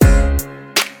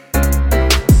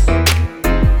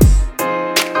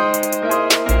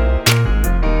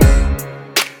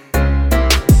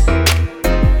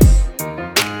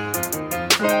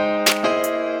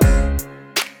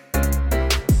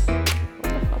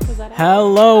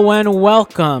Hello and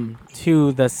welcome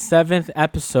to the 7th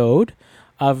episode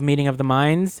of Meeting of the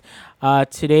Minds.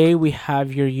 Today we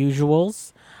have your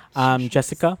usuals,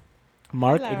 Jessica,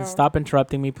 Mark. You can stop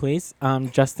interrupting me, please.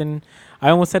 Justin, I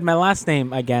almost said my last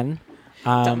name again.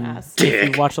 Dumbass.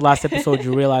 If you watched the last episode,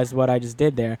 you realized what I just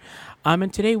did there.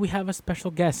 And today we have a special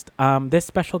guest. This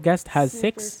special guest has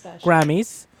Super 6 special.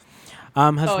 Grammys,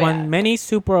 has won many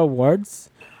super awards,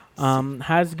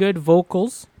 has good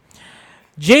vocals.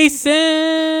 Jason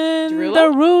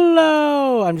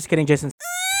Derulo. I'm just kidding, Jason.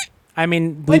 I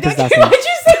mean, bleep his last name. Why'd you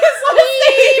say his last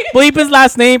name? Bleep his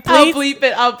last name, please.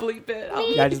 I'll bleep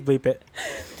it. Yeah, just bleep it.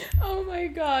 Oh my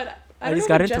god. I just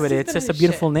got into it. It's just a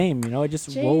beautiful name, you know. It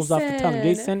just rolls off the tongue.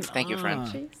 Jason. Thank you, friend.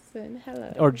 Jason,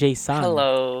 hello. Or Jason.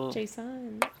 Hello.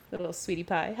 Jason, little sweetie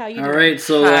pie. How you All doing? right,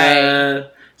 so Hi.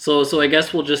 so I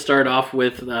guess we'll just start off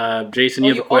with Jason.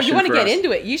 You have a question you want to for get us.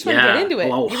 into it? You just want to Yeah. get into it.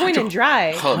 Oh, You're going in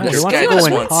dry. Oh, Oh, this he wants guy to go just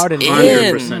in wants hard and in.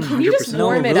 100%. Can you just 100%.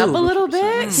 warm it up a 100%. little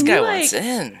bit? This Can guy you, wants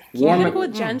in. Warm Can it- you go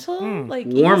gentle? Like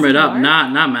Warm easy, it up, Mark?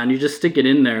 not man. You just stick it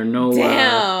in there. No.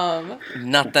 Damn.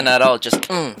 Nothing at all. Just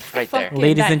right there. Fuck.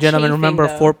 Ladies that and gentlemen, chafing, remember,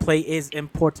 though. foreplay is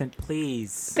important,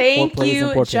 please. Thank Foreplay is you,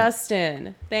 important.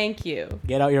 Justin. Thank you.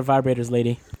 Get out your vibrators,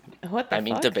 lady. What the I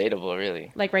mean, fuck? debatable,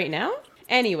 really. Like right now?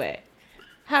 Anyway,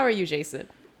 how are you, Jason?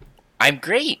 I'm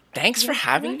great. Thanks for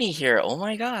having me here. Oh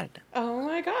my god. Oh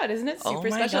my god, isn't it Oh super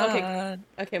my special? Okay, god.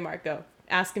 okay, Mark, go.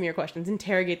 Ask him your questions.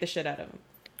 Interrogate the shit out of him.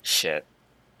 Shit.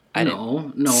 I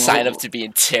didn't No. sign up to be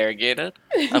interrogated.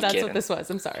 I'm That's kidding. what this was.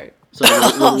 I'm sorry. So,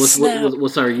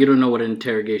 sorry, you don't know what an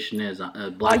interrogation is.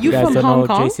 Black Are you You guys from don't Hong know,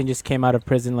 Kong? Jason just came out of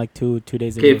prison like two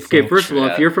days ago. Okay. so- First of all,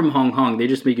 Yeah. if you're from Hong Kong, they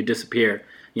just make you disappear.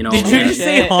 You know. Did you and- just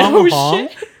say Shit. Hong Oh, Kong?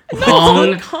 shit.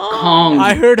 Hong Kong. Kong?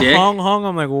 I heard dick. Hong Kong.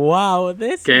 I'm like, wow,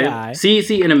 this Okay. guy.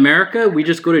 See, in America, we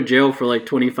just go to jail for like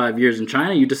 25 years. In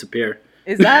China, you disappear.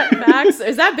 Is that facts?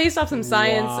 Is that based off some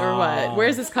science or Wow. what? Where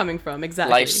is this coming from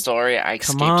exactly? Life story. I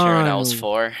escaped here when I was on.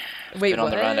 4. Wait, Been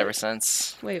on the run what? ever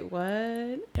since. Wait,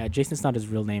 what? Yeah, Jason's not his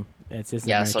real name. It's his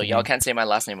Yeah, so American y'all name. can't say my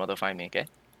last name or they'll find me, okay?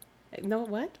 No,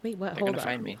 what? Wait, what? They're Hold gonna on.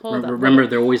 find me. Hold on. Remember,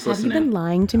 they're always Have you listening. been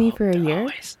lying to me for a year?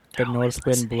 Always. The north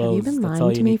wind blows. Have you been That's all lying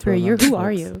you to me need for a year? remember, Who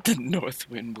are folks. you? The north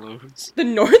wind blows. The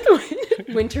north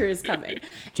wind. Winter is coming.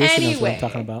 Jason anyway, knows what I'm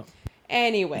talking about.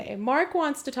 Anyway, Mark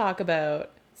wants to talk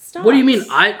about stocks. What do you mean?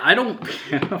 I don't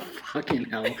fucking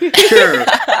hell. Sure,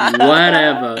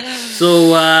 whatever.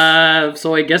 So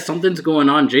I guess something's going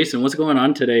on, Jason. What's going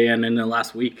on today and in the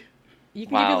last week? You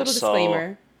can give your Wow, little so-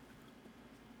 disclaimer.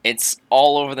 It's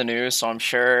all over the news, so I'm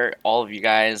sure all of you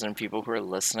guys and people who are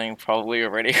listening probably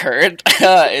already heard.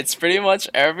 It's pretty much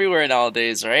everywhere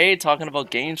nowadays, right? Talking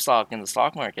about GameStop in the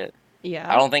stock market. Yeah.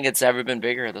 I don't think it's ever been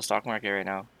bigger, the stock market right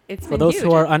now. It's For been those huge.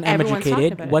 who are Everyone's talking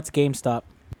uneducated, about it. what's GameStop?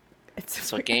 It's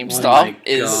So my GameStop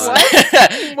is...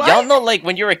 God. What? Y'all know, like,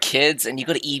 when you were kids and you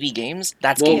go to EB Games?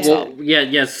 That's GameStop.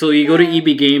 Yeah. So you go to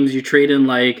EB Games, you trade in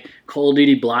like Call of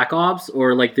Duty Black Ops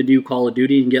or like the new Call of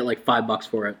Duty and get like $5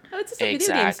 for it. Oh, it's just a video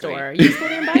Exactly. game store. You just go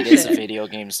there and buy It is a shit. video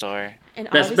game store. And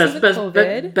Best obviously with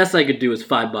COVID, best I could do is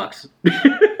 $5.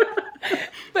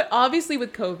 but obviously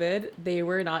with COVID, they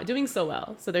were not doing so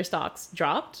well. So their stocks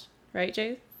dropped, right,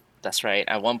 Jay? That's right.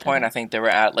 At one point, I think they were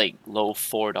at, like, low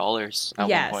 $4 at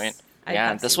Yes, one point. I Yeah,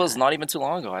 have this seen was that. not even too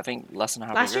long ago. I think less than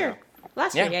half Last a year year. ago.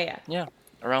 Last Yeah. year, yeah.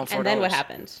 Around $4. And then what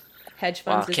happened? Hedge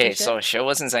funds did Okay, some so shit? shit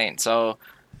was insane. So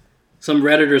Some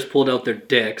Redditors pulled out their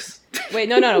dicks. Wait,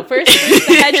 no. First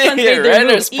the hedge funds made their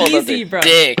move. Redditors pulled out Easy, their bro.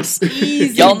 dicks.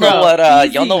 Easy, Y'all know bro. what y'all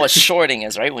Easy. know what shorting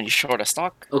is, right? When you short a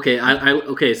stock. Okay,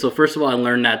 okay. So first of all, I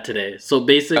learned that today. So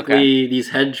basically, Okay. these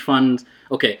hedge funds.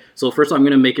 Okay, so first I'm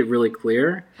gonna make it really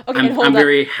clear. Okay, and hold I'm up.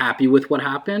 very happy with what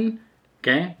happened.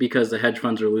 Okay, because the hedge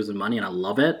funds are losing money and I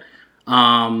love it.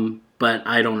 But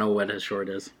I don't know what a short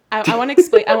is. I want to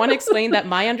explain. I want to explain that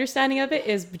my understanding of it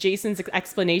is Jason's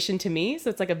explanation to me. So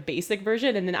it's like a basic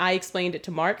version, and then I explained it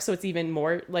to Mark, so it's even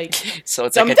more like So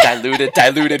it's like a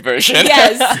diluted version.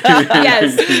 yes,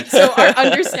 yes. So our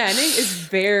understanding is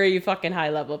very fucking high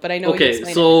level. But I know you Okay,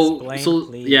 explain it. so Explain,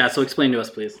 please. yeah, so explain to us,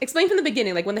 please. Explain from the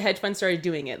beginning, like when the hedge fund started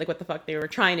doing it, like what the fuck they were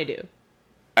trying to do.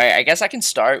 Alright, I guess I can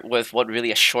start with what really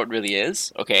a short really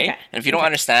is, okay? Okay. And if you don't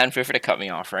understand, feel free to cut me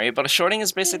off, right? But a shorting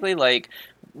is basically like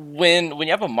when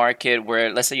you have a market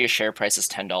where, let's say your share price is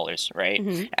 $10, right?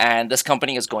 Mm-hmm. And this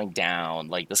company is going down,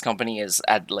 like this company is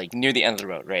at like near the end of the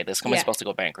road, right? This company's Yeah. supposed to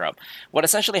go bankrupt. What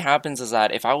essentially happens is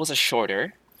that if I was a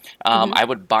shorter, Mm-hmm. I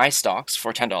would buy stocks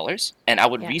for $10 and I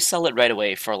would Yeah. resell it right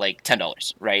away for like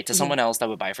 $10, right? To someone else that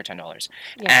would buy it for $10.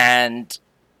 Yeah. And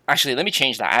Actually, let me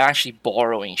change that. I'm actually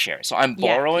borrowing shares. So I'm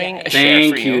Yeah, borrowing yeah, a share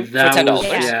Thank for you. you for That $10, was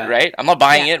Yeah. right? I'm not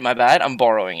buying Yeah. it, my bad. I'm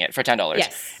borrowing it for $10.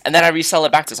 Yes. And then I resell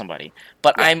it back to somebody.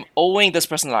 But Yeah. I'm owing this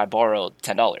person that I borrowed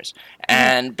 $10.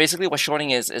 And basically what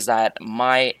shorting is that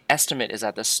my estimate is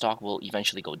that this stock will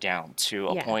eventually go down to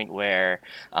a Yeah. point where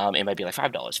it might be like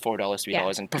 $5, $4, $3, Yeah.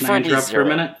 and Can I preferably interrupt zero.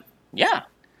 for a minute? Yeah.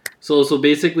 So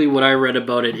basically, what I read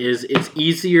about it is it's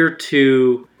easier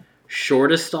to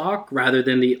short a stock rather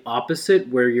than the opposite,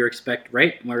 where you're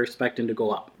expecting to go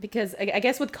up. Because I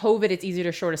guess with COVID, it's easier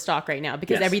to short a stock right now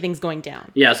because Yes. everything's going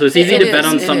down. Yeah, so it's easy It to bet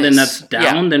is, on it something is. that's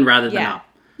down than rather than Yeah. up.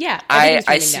 Yeah. I everything's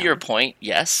trending see down. your point,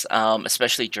 yes.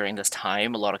 Especially during this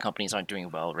time, a lot of companies aren't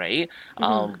doing well, right?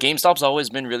 Mm-hmm. GameStop's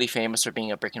always been really famous for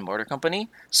being a brick and mortar company.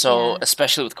 So Yeah.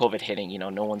 especially with COVID hitting,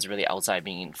 no one's really outside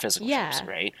being in physical Yeah, shops,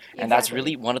 right? And that's exactly.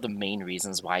 really one of the main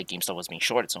reasons why GameStop was being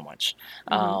shorted so much.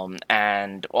 Mm-hmm.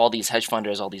 And all these hedge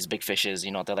funders, all these big fishes,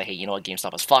 they're like, hey, you know what,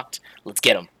 GameStop is fucked. Let's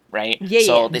get them. Right? Yeah,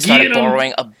 So yeah. they started Get 'em.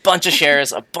 borrowing a bunch of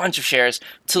shares,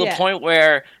 to the Yeah. point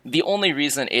where the only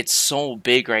reason it's so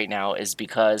big right now is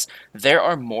because there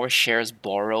are more shares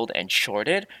borrowed and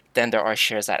shorted than there are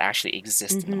shares that actually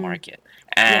exist in the market.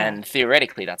 And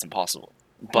theoretically, that's impossible.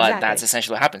 But that's Exactly.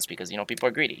 essentially what happens because, people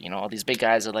are greedy. All these big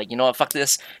guys are like, you know what, fuck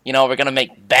this. We're going to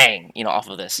make bang, off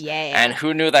of this. Yeah. And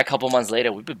who knew that a couple months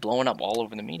later, we'd be blowing up all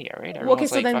over the media, right? Well, okay, Everyone's,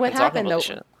 so like, then what fucking talking happened about though? this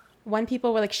shit. When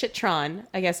people were like Shittron,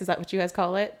 I guess is that what you guys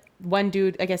call it? One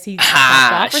dude, I guess he Ha,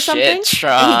 popped off or something,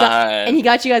 Shittron. and he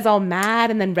got you guys all mad,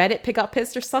 and then Reddit got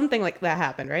pissed or something like that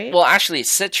happened, right? Well, actually,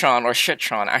 Citron or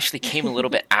Shitron actually came a little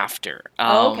bit after.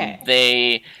 Oh,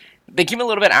 okay. They came a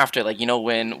little bit after, like,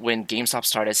 when GameStop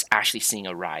started actually seeing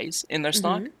a rise in their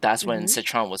stock. That's when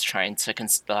Citron was trying to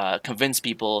convince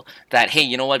people that, hey,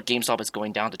 you know what, GameStop is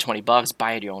going down to $20,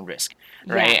 buy at your own risk,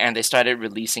 right? Yeah. And they started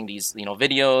releasing these,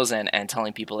 videos and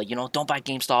telling people, like, don't buy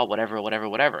GameStop, whatever. Because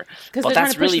But they're trying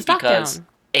that's to push really the stock because. down.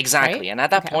 Exactly, Right? and at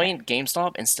that Okay, point,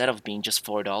 GameStop, instead of being just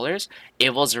 $4,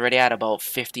 it was already at about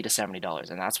 $50 to $70,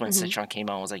 and that's when Citron came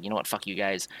out and was like, you know what, fuck you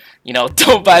guys,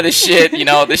 don't buy this shit,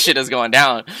 this shit is going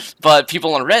down. But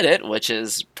people on Reddit, which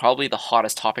is probably the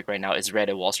hottest topic right now, is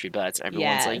Reddit Wall Street Bets.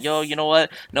 Everyone's like, yo, Yes. you know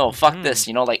what? No, fuck this,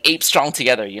 like ape strong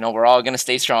together. We're all gonna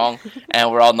stay strong,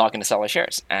 and we're all not gonna sell our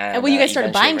shares. And well, you guys started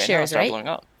eventually buying right now, shares, started right? blowing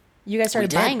up. You guys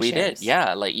started buying We shares. did,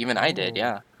 yeah. Like even I did,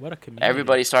 yeah. What a community.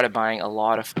 Everybody started buying a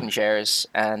lot of fucking shares,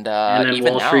 and And then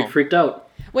even Wall now. Street freaked out.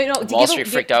 Wait, no. Wall Street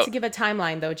freaked out. To give a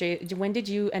timeline though, Jay, when did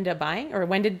you end up buying, or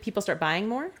when did people start buying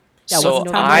more? Yeah, So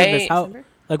what's the timeline of this? I How,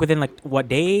 like within like what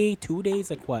day, 2 days,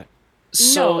 like what?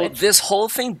 So No, it- this whole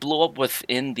thing blew up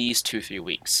within these 2-3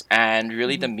 weeks, and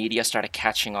really Mm-hmm. the media started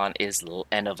catching on is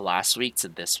end of last week to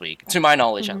this week, to my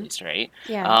knowledge at least, right?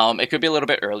 Mm-hmm. Yeah. It could be a little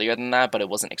bit earlier than that, but it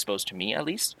wasn't exposed to me at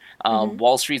least. Mm-hmm.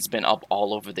 Wall Street's been up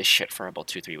all over this shit for about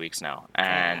 2-3 weeks now,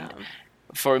 and Damn.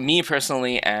 for me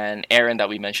personally, and Aaron that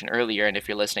we mentioned earlier, and if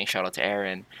you're listening, shout out to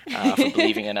Aaron for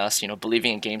believing in us,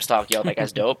 believing in GameStop. Yo, that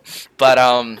guy's dope. But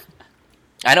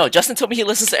I know Justin told me he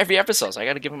listens to every episode, so I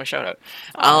got to give him a shout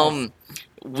out.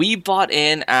 We bought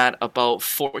in at about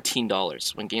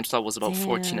 $14 when GameStop was about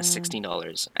 $14 to Damn.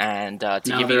 $16, and to Now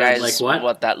give you they're at, guys like,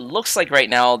 what? that looks like right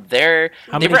now, they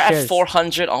many were at shares?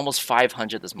 400, almost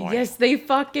 500 this morning. Yes, they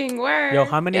fucking were. Yo,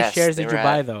 how many Yes, shares they did you were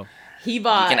buy at- though? He You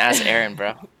bought. can ask Aaron,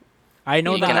 bro. I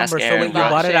know You the can ask number. So Aaron, wait, you bro.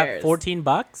 bought it at Shares.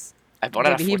 $14? I bought it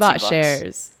at Dude, 14 he bought bucks.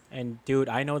 shares. And dude,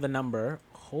 I know the number.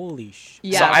 Holy shit!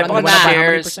 Yeah, So I run the bought math.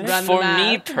 shares. Run the For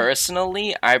me math.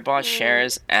 personally, I bought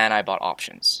shares and I bought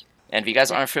options. And if you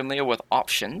guys aren't familiar with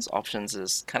options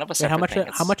is kind of a Wait, separate how much? thing.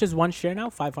 How much is one share now?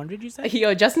 500? You said?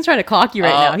 Yo, Justin's trying to clock you right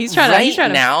now. He's trying to. right He's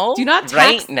trying now, to. Do not tax.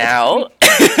 right now,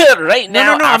 right No,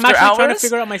 now. no, no. I'm After actually trying to hours,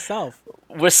 figure out myself.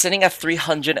 we're sitting at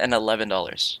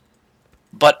 $311.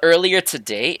 But earlier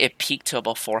today, it peaked to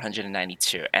about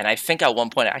 492, and I think at one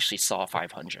point I actually saw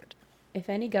 500. If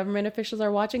any government officials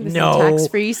are watching, this No. is a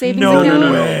tax-free savings No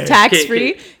account. way.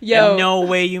 Tax-free. Okay, Yo, no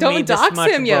way you don't made this dox much,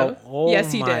 him, bro. yo. Oh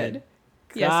Yes, he my did.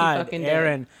 Yes, God, he fucking did.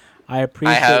 Aaron, I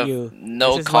appreciate have you.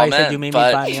 no this is why I said comment, you made me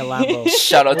but- buy me a Lambo.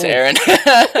 Shout out to Oof. Aaron.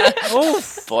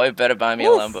 Oof. Boy, better buy me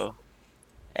Oof. a Lambo.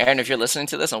 Aaron, if you're listening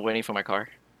to this, I'm waiting for my car.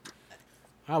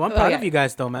 Oh, I'm proud yeah. of you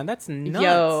guys, though, man. That's nuts.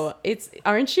 Yo,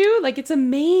 aren't you? Like, it's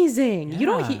amazing. You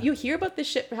don't. Yeah. You hear about this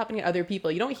shit happening to other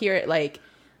people. You don't hear it like,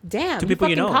 damn, To you people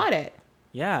you fucking know. caught it.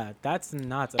 Yeah, that's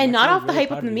nuts. I'm And not actually off the really hype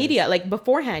proud of the you media, guys. like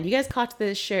beforehand. You guys caught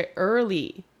this shit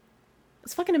early.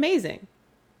 It's fucking amazing.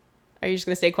 Are you just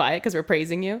gonna stay quiet because we're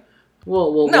praising you?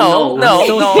 No, I'm no,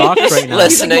 so no. shocked Just right now.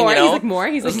 listening, He's like more, you know. he's like more,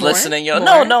 he's like Just more, listening, you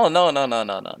know. more.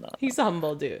 No. He's a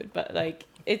humble dude, but like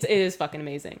it is fucking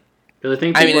amazing. Because I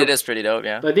think I mean, people it is pretty dope,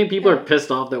 yeah. I think people are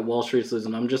pissed off that Wall Street's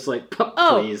losing. I'm just like,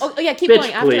 please. Oh yeah, keep Bitch,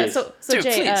 going after that. please. So Dude,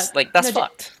 Jay, please, like that's no, Jay,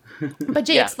 fucked. but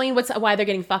Jay, Yeah. explain why they're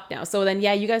getting fucked now. So then,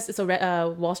 yeah, you guys. So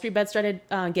Wall Street Bets started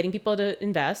getting people to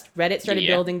invest. Reddit started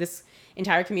Yeah. building this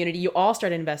entire community. You all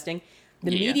started investing.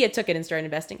 The Yeah. media took it and started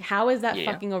investing. How is that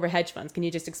Yeah. fucking over hedge funds? Can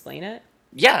you just explain it?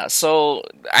 Yeah, so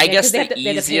I Yeah, guess 'cause they the have to pay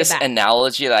it easiest back.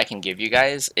 analogy that I can give you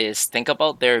guys is think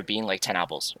about there being like 10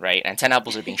 apples, right? And 10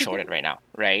 apples are being shorted right now,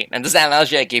 right? And this is the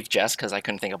analogy I gave Jess because I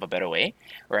couldn't think of a better way,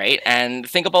 right? And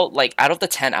think about like out of the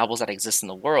 10 apples that exist in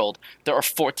the world, there are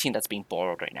 14 that's being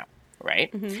borrowed right now, right?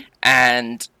 Mm-hmm.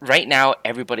 And right now,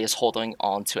 everybody is holding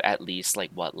on to at least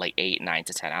like 8, 9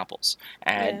 to 10 apples.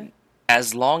 And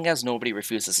as long as nobody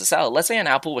refuses to sell, let's say an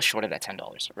apple was shorted at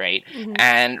 $10, right? Mm-hmm.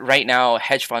 And right now,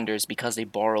 hedge funders, because they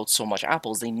borrowed so much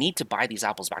apples, they need to buy these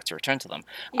apples back to return to them.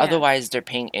 Yeah. Otherwise, they're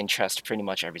paying interest pretty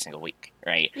much every single week,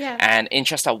 right? Yeah. And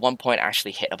interest at one point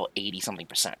actually hit about 80 something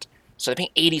percent. So they're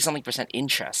paying 80 something percent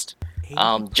interest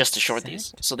just to short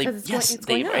these. So they 'Cause it's yes, it's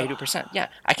they going are up. 80%. Yeah.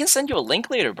 I can send you a link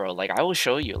later, bro. Like I will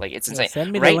show you. Like it's insane.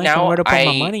 send me the Right link on now where to put my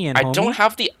I money in, I homie. don't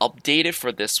have the updated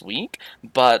for this week,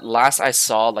 but last I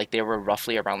saw like they were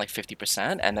roughly around like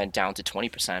 50% and then down to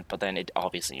 20%, but then it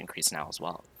obviously increased now as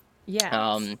well.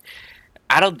 Yeah.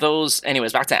 Out of those,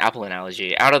 anyways, back to Apple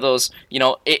analogy. Out of those,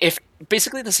 if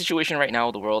basically the situation right now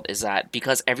in the world is that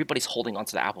because everybody's holding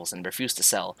onto the apples and refuse to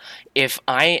sell, if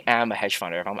I am a hedge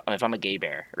funder, if I'm a gay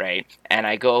bear, right, and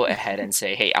I go ahead and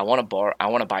say, hey, I want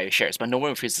to buy your shares, but no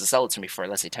one refuses to sell it to me for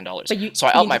let's say $10, But so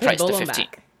I you up need my to pay price to Bolo 15.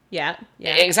 back. Yeah.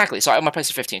 Yeah. Exactly. So I up my price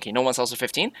to 15. Okay, no one sells for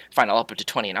 15. Fine, I'll up it to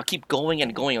 20, and I'll keep going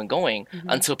and going and going Mm-hmm.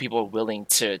 until people are willing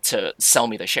to sell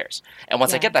me their shares. And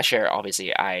once I Yeah. get that share,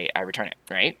 obviously I return it,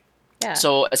 right? Yeah.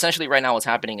 So essentially, right now, what's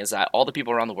happening is that all the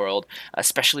people around the world,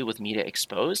 especially with media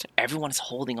exposed, everyone is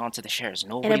holding on to the shares.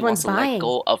 Nobody wants everyone's to buying. let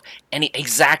go of any.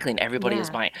 Exactly, and everybody is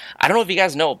Yeah. buying. I don't know if you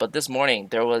guys know, but this morning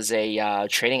there was a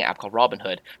trading app called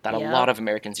Robinhood that a Yep. lot of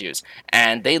Americans use,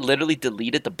 and they literally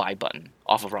deleted the buy button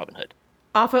off of Robinhood.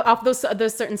 Off those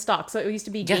certain stocks. So it used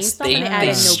to be Yes, GameStop, and they they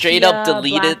added straight up Nokia,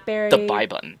 deleted BlackBerry. the buy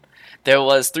button. There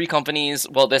was 3 companies.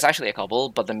 Well, there's actually a couple,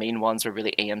 but the main ones were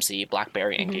really AMC,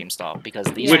 BlackBerry, and GameStop because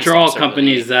these Which two are all stocks really-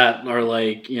 companies that are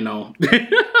like, Well,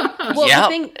 Yeah,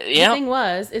 the yeah. thing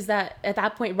is that at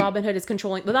that point, Robinhood is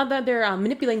controlling. Well, not that they're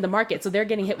manipulating the market, so they're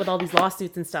getting hit with all these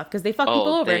lawsuits and stuff because they fuck people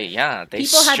over. They People had their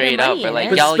straight up money are in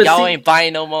like, it. y'all, But y'all see- ain't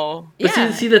buying no more. But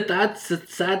Yeah. see that's the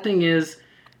sad thing is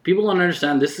people don't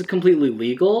understand this is completely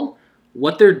legal.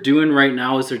 What they're doing right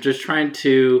now is they're just trying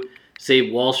to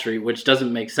save Wall Street, which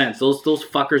doesn't make sense. Those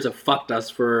fuckers have fucked us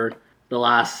for the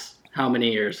last how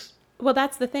many years? Well,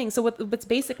 that's the thing. So what's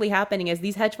basically happening is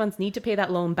these hedge funds need to pay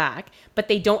that loan back, but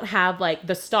they don't have like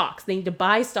the stocks. They need to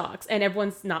buy stocks, and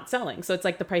everyone's not selling. So it's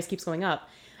like the price keeps going up.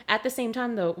 At the same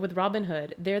time, though, with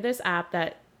Robinhood, they're this app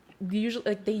that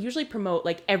they usually promote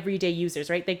like everyday users,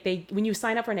 right? They when you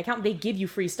sign up for an account, they give you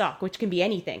free stock, which can be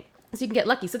anything. So you can get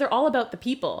lucky. So they're all about the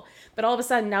people. But all of a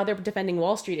sudden now they're defending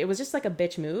Wall Street. It was just like a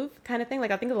bitch move kind of thing.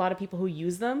 Like I think a lot of people who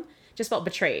use them just felt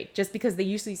betrayed just because they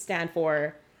usually stand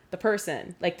for the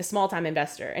person, like the small time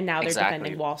investor, and now they're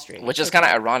defending Wall Street. Which is So kind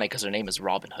of ironic because their name is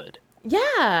Robin Hood.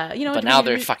 yeah, But now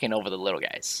they're fucking over the little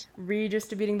guys.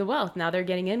 redistributing the wealth. Now they're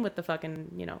getting in with the fucking,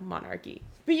 monarchy.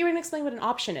 But you were gonna explain what an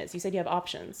option is. You said you have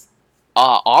options.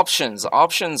 Options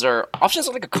are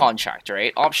like a contract,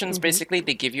 right? Options basically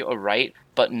they give you a right,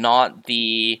 but not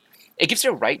the. It gives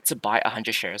you a right to buy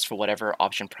 100 shares for whatever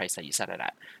option price that you set it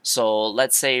at. So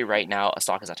let's say right now a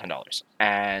stock is at $10,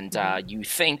 and you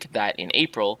think that in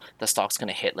April the stock's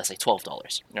gonna hit, let's say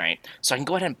 $12, right? So I can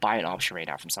go ahead and buy an option right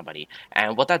now from somebody,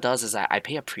 and what that does is that I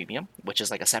pay a premium, which is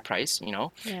like a set price,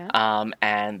 Yeah.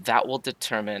 and that will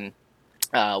determine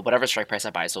whatever strike price I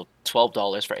buy, so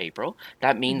 $12 for April.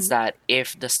 That means that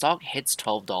if the stock hits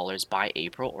 $12 by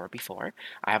April or before,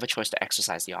 I have a choice to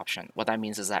exercise the option. What that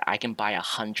means is that I can buy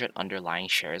 100 underlying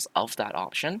shares of that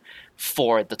option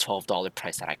for the $12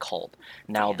 price that I called.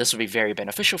 Now, this would be very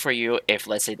beneficial for you if,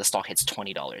 let's say, the stock hits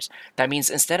 $20. That means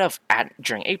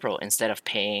during April, instead of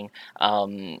paying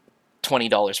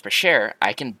 $20 per share,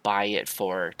 I can buy it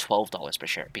for $12 per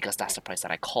share because that's the price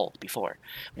that I called before,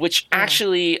 which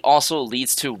actually also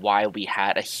leads to why we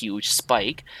had a huge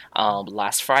spike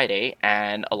last Friday,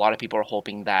 and a lot of people are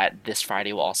hoping that this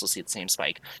Friday will also see the same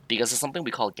spike because it's something we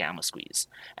call gamma squeeze.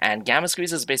 And gamma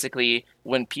squeeze is basically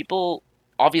when people,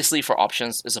 obviously for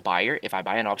options is a buyer. If I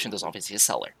buy an option, there's obviously a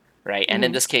seller, right? And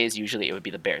in this case, usually it would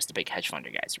be the bears, the big hedge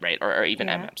funder guys, right? Or even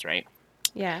MMs, right?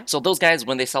 Yeah. So those guys,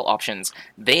 when they sell options,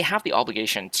 they have the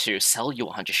obligation to sell you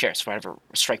 100 shares for whatever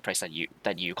strike price that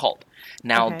you called.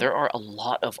 Now, Okay. there are a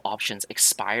lot of options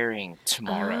expiring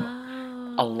tomorrow.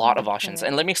 a lot of options. Okay.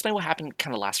 And let me explain what happened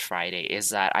kind of last Friday is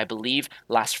that I believe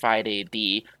last Friday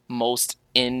the most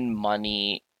in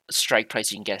money strike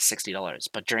price you can get is $60.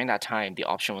 But during that time, the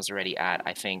option was already at,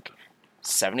 I think,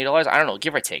 $70. I don't know,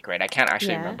 give or take, right? I can't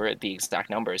actually Yeah. remember the exact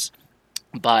numbers.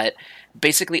 But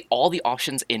basically, all the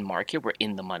options in market were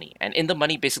in the money. And in the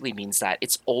money basically means that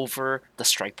it's over the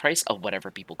strike price of whatever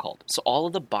people called. So all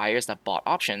of the buyers that bought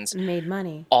options, Made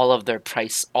money. all of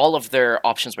their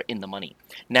options were in the money.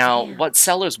 Now, Damn. what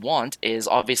sellers want is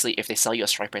obviously if they sell you a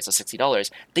strike price of $60,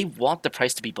 they want the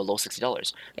price to be below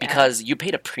 $60 Yeah. because you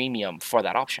paid a premium for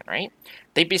that option, right?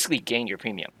 They basically gained your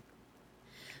premium.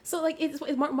 So like it's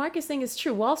what Mark is saying is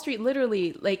true. Wall Street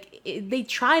literally they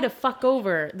try to fuck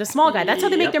over the small guy. That's how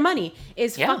they make Yep. their money.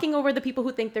 Is Yeah. fucking over the people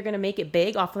who think they're gonna make it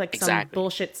big off of like some Exactly.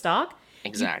 bullshit stock.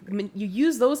 Exactly. You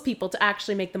use those people to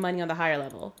actually make the money on the higher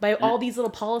level by all these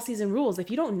little policies and rules. If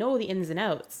you don't know the ins and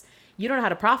outs, you don't know how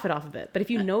to profit off of it. But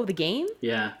if you know the game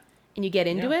Yeah. and you get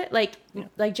into Yeah. it,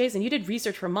 like Jason, you did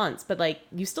research for months, but like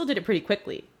you still did it pretty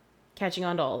quickly, catching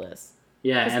on to all this.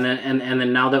 Yeah, and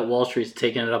then now that Wall Street's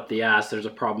taking it up the ass, there's a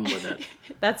problem with it.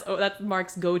 That's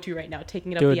Mark's go-to right now,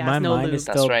 taking it up Dude, the my ass, no mind lube. is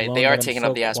That's still right. blown They that are I'm taking so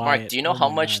up the ass. Mark, quiet. do you know Oh how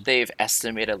my much God. they've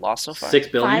estimated loss so far?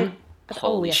 $6 billion.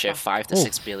 Holy yeah, shit, fuck. 5 to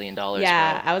 $6 billion,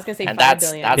 Yeah, bro. I was gonna say And 5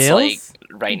 billion. that's Bills?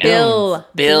 like right now. Bill.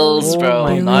 Bills, Oh bro.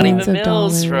 my Not God. even Billions of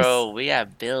mills, dollars. bro. We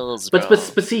have bills, bro. But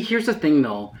see, here's the thing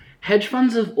though. Hedge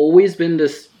funds have always been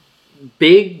this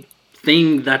big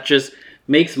thing that just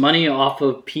makes money off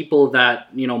of people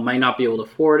that, might not be able to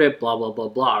afford it, blah blah blah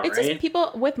blah, It's right? just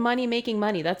people with money making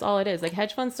money. That's all it is. Like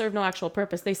hedge funds serve no actual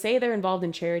purpose. They say they're involved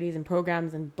in charities and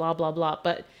programs and blah blah blah,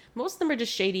 but most of them are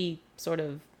just shady, sort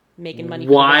of making money.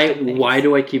 Why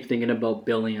do I keep thinking about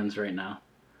billions right now?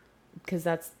 Because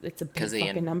it's a big 'Cause they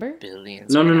fucking number.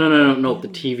 billions. No, right no, no, now. no, no, no. The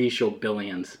TV show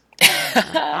Billions.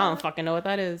 I don't fucking know what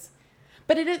that is.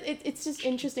 But it's just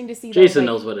interesting to see. Jason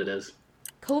that, knows what it is.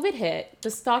 COVID hit, the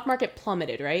stock market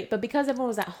plummeted, right? But because everyone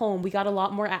was at home, we got a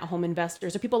lot more at-home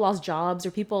investors, or people lost jobs,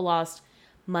 or people lost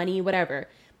money, whatever.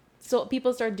 So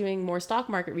people started doing more stock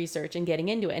market research and getting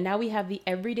into it. And now we have the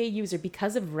everyday user,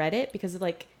 because of Reddit, because of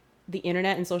like the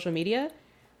internet and social media,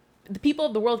 the people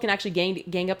of the world can actually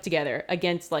gang up together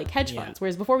against like hedge funds.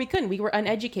 Whereas before we couldn't, we were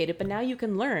uneducated, but now you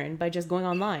can learn by just going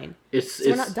online. So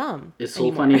we're not dumb. It's so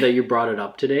anymore. funny that you brought it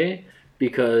up today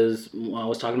because I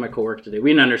was talking to my coworker today. We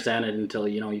didn't understand it until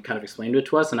you kind of explained it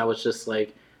to us, and I was just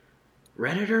like,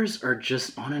 Redditors are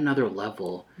just on another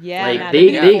level. Yeah, like nah,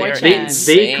 they they're they, big they, fans.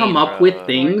 they come up Bro. with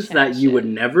things 4chan that you shit. would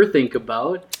never think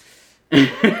about.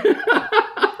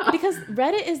 Because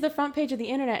Reddit is the front page of the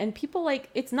internet, and people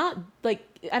it's not like,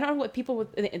 I don't know what people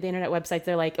with the internet websites,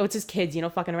 they're like, oh, it's just kids,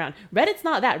 fucking around. Reddit's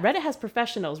not that. Reddit has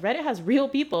professionals. Reddit has real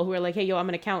people who are like, hey, yo, I'm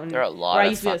an accountant. There are a Or lot I of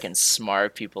used to be a- fucking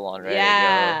smart people on Reddit.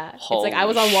 Yeah. Yo. It's like, I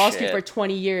was on Wall Street Holy for shit.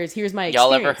 20 years. Here's my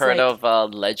Y'all experience. ever heard Like,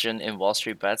 of legend in Wall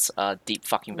Street Bets, Deep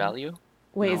Fucking Value?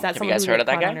 Wait, No. is that Have you someone guys who heard of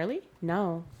that caught guy? on early?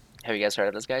 No. Have you guys heard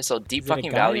of this guy? So Deep Is it a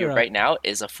Fucking guy Value or a- right now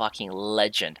is a fucking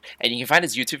legend. And you can find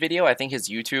his YouTube video. I think his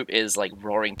YouTube is like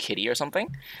Roaring Kitty or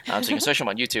something. So you can search him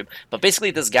on YouTube. But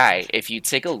basically this guy, if you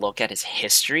take a look at his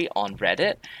history on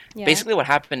Reddit, Yeah. basically what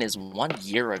happened is 1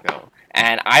 year ago.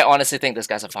 And I honestly think this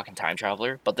guy's a fucking time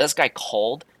traveler. But this guy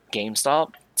called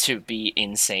GameStop to be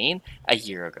insane a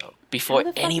year ago. Before How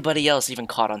the fuck- anybody else even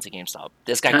caught on to GameStop.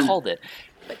 This guy Can- called it.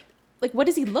 Like, what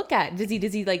does he look at? Does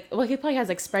he like, well, he probably has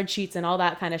like spreadsheets and all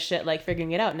that kind of shit, like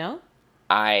figuring it out, no?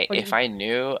 What do If you- I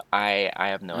knew, I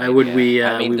have no Why idea. would we,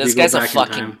 I mean, would this we go guy's a back in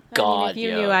fucking time? god, if you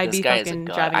yo. knew, I'd This be guy is a fucking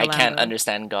god. driving a I can't Lambo.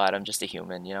 understand God. I'm just a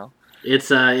human, you know? It's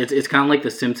kind of like The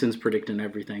Simpsons predicting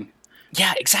everything.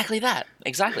 Yeah, exactly that.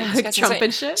 Exactly. This Like guy's Trump insane.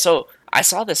 and shit? So I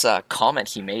saw this comment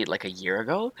he made like a year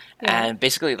ago, Yeah. and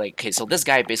basically like, okay, so this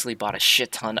guy basically bought a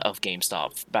shit ton of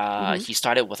GameStop. He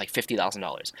started with like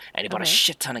 $50,000, and he bought a Okay.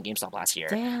 shit ton of GameStop last year,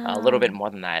 a little bit more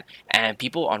than that. And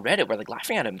people on Reddit were like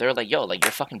laughing at him. They were like, "Yo, like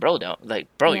you're fucking bro, don't like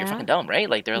bro, you're Yeah. fucking dumb, right?"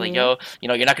 Like they're like, Yeah.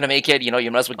 "Yo, you're not gonna make it. You might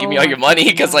as well give me Oh all my your money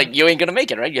fucking because God. like you ain't gonna make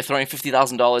it, right? You're throwing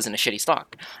 $50,000 in a shitty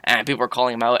stock." And people were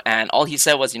calling him out, and all he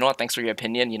said was, "You know what? Thanks for your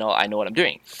opinion. I know what I'm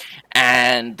doing."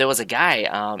 And there was a guy,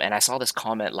 and I saw this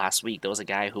comment last week. There was a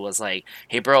guy who was like,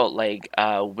 "Hey, bro, like,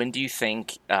 when do you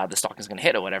think the stock is gonna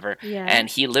hit or whatever?" Yeah. And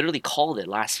he literally called it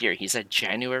last year. He said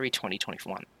January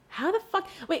 2021. How the fuck?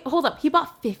 Wait, hold up. He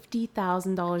bought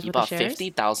 $50,000 He worth bought of shares.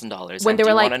 $50,000. When And they do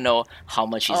were you like- want to know how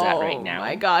much he's at right Oh now?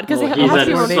 my god! Because Well, they he's have at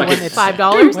to be fucking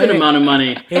 $5. Good amount of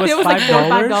money. It was was like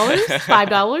 $5.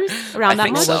 $5 around I that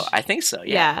think much. so. I think so.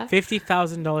 Yeah. Yeah.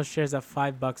 $50,000 shares at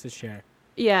 $5 a share.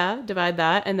 Yeah, divide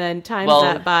that and then times Well,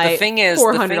 that by the thing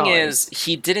 $400. is,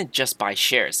 he didn't just buy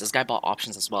shares. This guy bought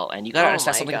options as well. And you gotta Oh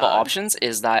understand my something about God. options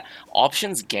is that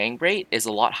options gang rate is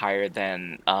a lot higher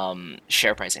than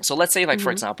share pricing. So let's say, like, for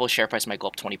example, share price might go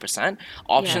up 20%.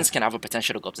 Options can have a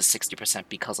potential to go up to 60%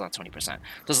 because of that 20%.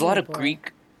 There's a lot Oh, of boy.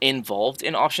 Greek involved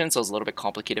in options, so it's a little bit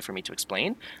complicated for me to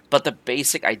explain. But the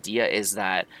basic idea is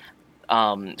that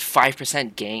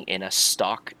 5% gain in a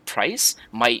stock price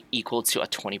might equal to a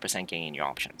 20% gain in your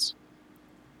options.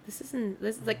 This is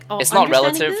like It's not understanding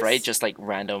relative, right? this? Just like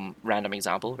random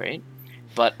example, right?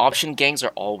 But option gangs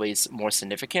are always more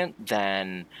significant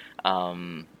than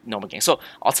normal gangs. So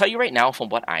I'll tell you right now, from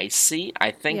what I see,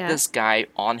 I think Yeah. this guy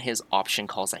on his option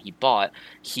calls that he bought,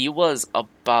 he was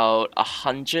about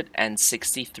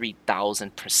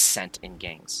 163,000% in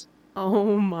gangs,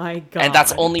 Oh my God. and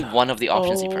that's only one of the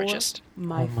options he Oh purchased.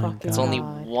 my Oh my fucking It's only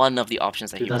God. one of the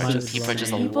options that he Dude, that's purchased. He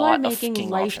purchased a insane. People are lot of making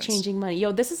gang options. life-changing money.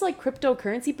 Yo, this is like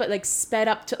cryptocurrency, but like sped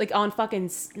up to like on fucking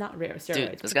not rare steroids.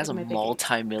 Dude, this guy's a What am I thinking?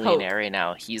 multi-millionaire right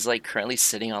now. He's like currently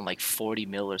sitting on like 40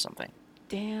 mil or something.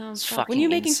 Damn. It's Fuck. When fucking you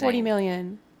making 40 insane.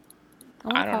 million?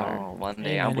 I don't know. One day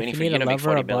Hey, I'm man, waiting if for you you need to a make lover,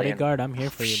 40 a million. bodyguard, I'm here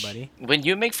for you, buddy. When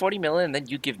you make 40 million, then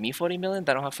you give me 40 million,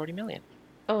 then I'll have 40 million.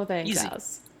 Oh, thanks,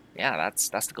 Easy.Az. Yeah, that's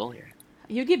the goal here.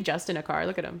 You give Justin a car.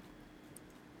 Look at him.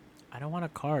 I don't want a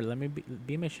car. Let me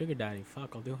be my sugar daddy.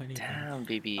 Fuck, I'll do anything. Damn,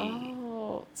 baby.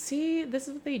 Oh, see, this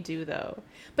is what they do though.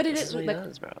 But it This is is what he like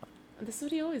does, bro. this is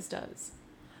what he always does.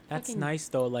 That's Fucking- nice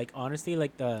though. Like honestly,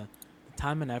 like the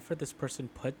time and effort this person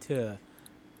put to.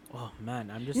 Oh man,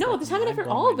 I'm just. No, like, the time and effort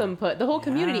mind-blown all right of them now. put, the whole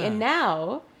community. And Yeah.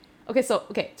 now,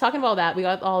 okay, talking about that, we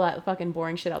got all that fucking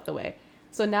boring shit out the way.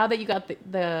 So now that you got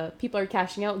the people are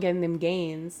cashing out, getting them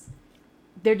gains,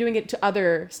 they're doing it to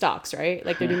other stocks, right?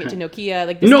 Like they're doing it to Nokia.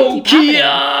 Like this can keep happening.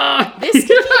 Nokia! This can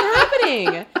keep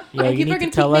happening. Yo, and you people are need to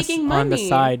gonna tell keep us making on the money.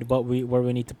 side where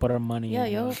we need to put our money. Yeah,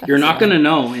 in, yo. man. You're not gonna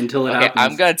know until it Okay, happens.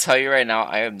 I'm gonna tell you right now,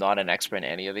 I am not an expert in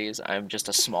any of these. I'm just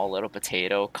a small little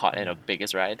potato caught in a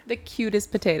biggest ride. The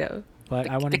cutest potato. But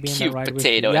I want The to be in cute that ride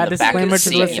potato with you. Yeah, in the back of disclaimer the to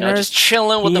the seat, listeners. just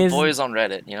chilling with he the is- boys on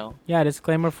Reddit. Yeah,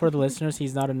 disclaimer for the listeners.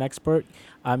 He's not an expert.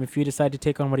 If you decide to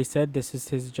take on what he said, this is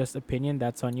his just opinion.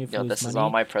 That's on you. If you Yo, lose this is money, all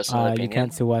my personal you opinion.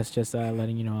 can't sue us. Just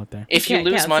letting you know out there. If you can't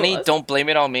lose cancel money, us. don't blame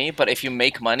it on me. But if you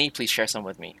make money, please share some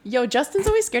with me. Yo, Justin's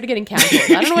always scared of getting canceled. I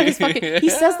don't know what his fucking. He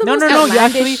says the No, most no, no. You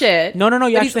outlandish actually shit. no. You but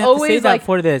he's actually have to say always that like,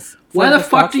 for this. Why For the this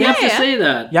fuck do you talk have to Yeah. say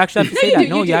that? You actually have to say you that. do,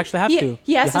 No, you do. actually have he, to.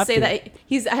 He has You to have say that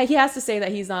he has to say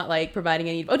that he's not like providing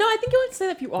any. Oh no, I think you have to say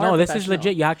that if you are. No, a this is professional.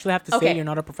 legit. You actually have to say Okay. you're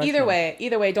not a professional.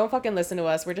 Either way, don't fucking listen to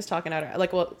us. We're just talking out our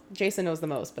like. Well, Jason knows the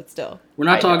most, but still. We're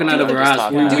not I talking know. out of I'm our just ass.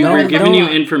 talking We're, out of we our were ass. giving you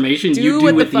Don't- information. Do You do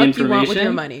what with the the fuck you want with your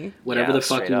information money. whatever Yeah, the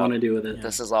fuck straight you up. want to do with it.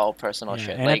 This is all personal Yeah,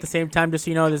 shit. and Like, at the same time, just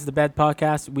so you know, this is the Bad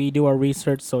Podcast. We do our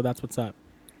research, so that's what's up.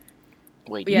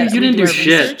 wait, Yeah, You we didn't do our shit.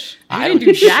 research. I You didn't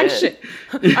don't do do jack shit.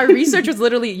 shit. Our research was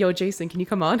literally, yo, Jason, can you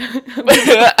come on? What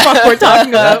the fuck we're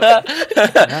talking about?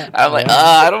 I'm like, Yeah.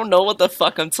 I don't know what the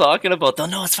fuck I'm talking about.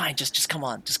 No, it's fine. Just come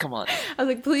on. I was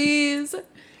like, please.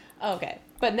 Okay.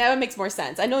 But now it makes more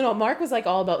sense. I know, no, Mark was like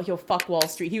all about, yo, fuck Wall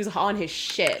Street. He was on his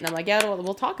shit. And I'm like, yeah,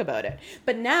 we'll talk about it.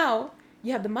 But now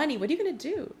you have the money. What are you going to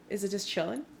do? Is it just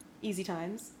chilling? Easy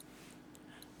times?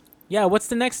 Yeah, what's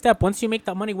the next step? Once you make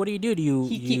that money, what do you do? Do you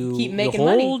Keep making you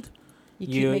money. hold? You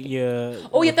keep making... You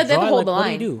Oh, you have to withdraw? hold the What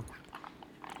line. do you do?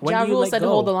 When Ja do you Rule let said to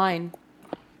go? hold the line.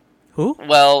 Who?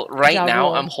 Well, right Ja now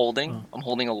Rule. I'm holding. Oh. I'm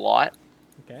holding a lot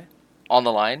Okay. on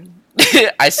the line.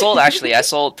 I sold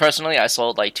personally. I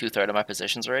sold like 2/3 of my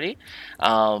positions already,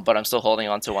 but I'm still holding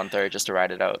on to 1/3 just to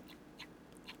ride it out.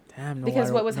 Damn. No Because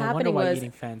wonder- what was no wonder happening why you're was-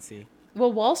 eating fancy.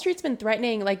 Well, Wall Street's been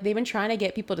threatening, like, they've been trying to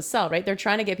get people to sell, right? They're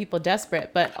trying to get people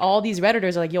desperate, but all these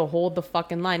Redditors are like, yo, hold the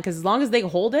fucking line. Because as long as they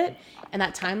hold it, and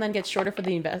that timeline gets shorter for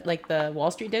the the Wall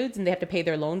Street dudes, and they have to pay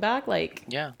their loan back, like,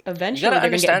 Yeah. eventually You gotta they're gonna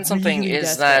understand get something really is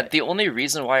desperate. that the only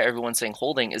reason why everyone's saying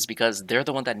holding is because they're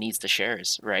the one that needs the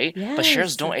shares, right? But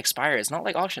shares Yes. don't expire. It's not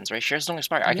like auctions, right? Shares don't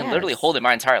expire. I can literally Yes. hold it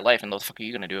my entire life, and what the fuck are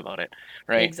you gonna do about it,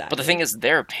 right? But the Exactly. thing is,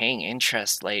 they're paying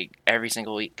interest like every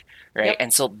single week, right? Yep.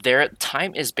 And so their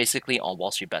time is basically on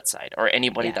Wall Street Bet side or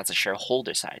anybody Yeah. that's a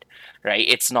shareholder side, right?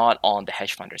 It's not on the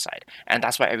hedge funder side, and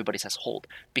that's why everybody says hold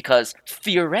because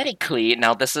theoretically,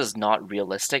 now this is not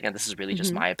realistic, and this is really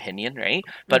just Mhm. my opinion, right?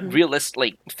 But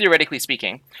like theoretically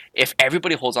speaking, if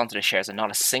everybody holds onto the shares and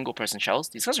not a single person sells,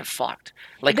 these guys are fucked.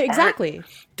 Like exactly.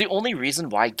 the only reason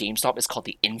why GameStop is called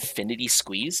the infinity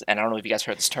squeeze, and I don't know if you guys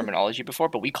heard this terminology before,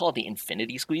 but we call it the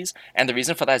infinity squeeze, and the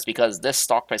reason for that is because this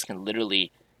stock price can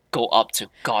literally go up to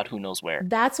God who knows where.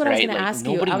 That's what I was right? gonna Like, ask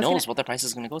you. nobody I was knows gonna- what the price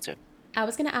is gonna go to. I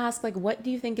was gonna ask, like, what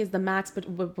do you think is the max,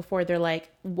 but before they're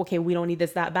like, okay, we don't need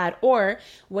this that bad, or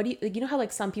what do you, like, you know how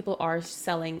like some people are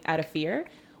selling out of fear,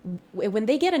 when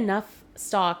they get enough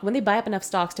stock, when they buy up enough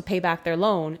stocks to pay back their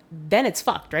loan, then it's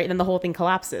fucked, right? Then the whole thing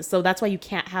collapses. So that's why you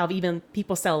can't have even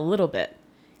people sell a little bit,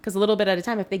 because a little bit at a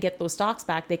time, if they get those stocks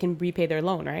back, they can repay their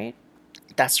loan, right?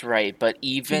 That's right, but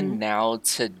even now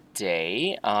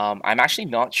today, I'm actually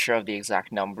not sure of the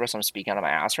exact numbers. I'm speaking out of my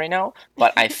ass right now,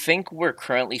 but I think we're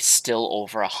currently still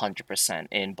over 100%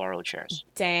 in borrowed shares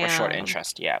or short Damn.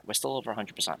 interest. Yeah, we're still over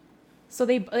 100%. So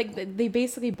they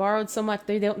basically borrowed so much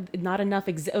they don't, not enough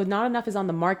not enough is on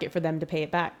the market for them to pay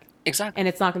it back, Exactly. and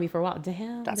it's not gonna be for a while.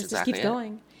 Damn, That's this exactly just keeps it.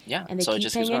 going. Yeah, And they so it keep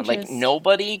just keeps paying going. Like interest.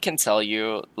 nobody can tell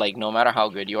you, like no matter how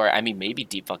good you are. I mean, maybe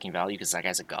deep fucking value because that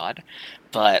guy's a god,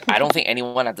 but I don't think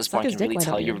anyone at this Suck point his can dick, really why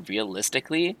tell don't you you?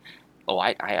 realistically. Oh,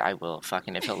 I will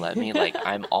fucking if he'll let me. Like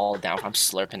I'm all down. I'm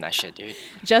slurping that shit, dude.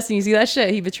 Justin, you see that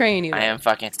shit? He betraying you. I am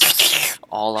fucking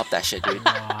all up that shit, dude.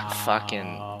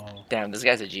 Fucking Wow. damn, this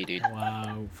guy's a G, dude.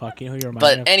 Wow. Fucking who you're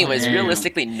But anyways, Damn.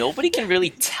 realistically, nobody can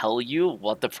really tell you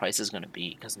what the price is gonna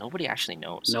be because nobody actually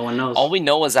knows. No one knows. All we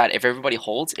know is that if everybody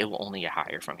holds, it will only get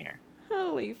higher from here.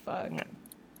 Holy fuck. Yeah.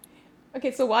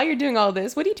 Okay, so while you're doing all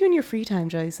this, what do you do in your free time,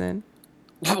 Jason?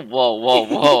 Whoa, whoa,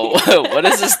 whoa! What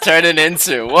is this turning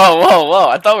into? Whoa, whoa, whoa!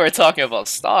 I thought we were talking about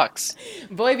stocks.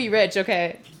 Boy, be rich.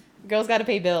 Okay, girls got to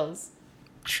pay bills.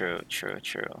 True, true,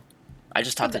 true. I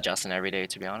just talk to Justin every day,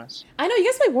 to be honest. I know you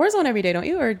guys play Warzone every day, don't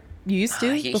you? Or you used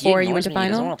to He before you ignores went to me. He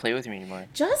doesn't final. want to play with me anymore.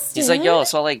 Justin, He's like, yo,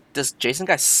 so like this Jason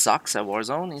guy sucks at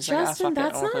Warzone. He's Justin, like, ah, fuck it, I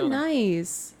that's don't wanna play not with him.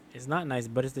 nice. It's not nice,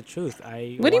 but it's the truth. What do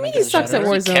you wanna mean get he sucks at better.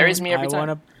 Warzone? He carries me every I time.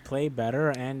 want to play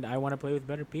better, and I want to play with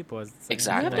better people. It's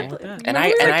Exactly. nothing wrong with that. And Remember I,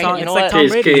 we and were I, talking- you know it's like what? Tom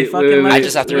Brady, he fucking I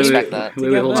just have to respect that.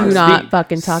 Wait, hold Do on. not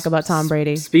fucking talk about Tom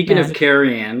Brady. Speaking Man. of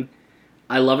carrying,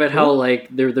 I love it how like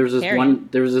there's this Carrying.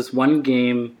 there was this one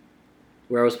game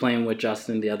where I was playing with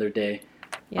Justin the other day.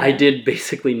 Yeah. I did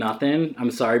basically nothing.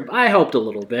 I'm sorry. I helped a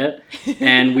little bit,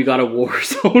 and we got a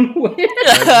Warzone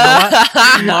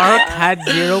win. Mark had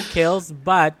 0 kills,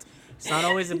 but it's not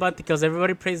always about the kills.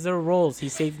 Everybody plays their roles. He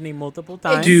saved me multiple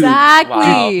times. Dude, Exactly.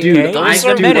 wow. Dude, Okay. I, Those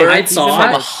are dude, words I from a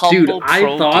thought, humble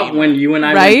pro gamer. when you and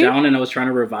I Right? went down and I was trying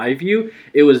to revive you,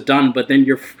 it was done. But then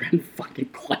your friend fucking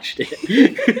clutched it.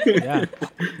 Yeah,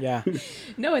 yeah.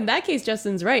 No, in that case,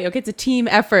 Justin's right. Okay, it's a team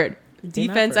effort.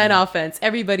 Defense effort, and man. offense.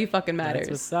 Everybody fucking matters. That's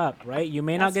what's up, right? You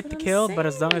may not That's get the what I'm kill, but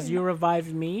as long as saying. you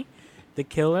revive me, the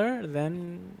killer,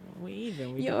 then we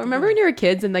even. We Yo, good to remember go. when you were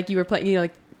kids and like you were playing, you know,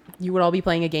 like you would all be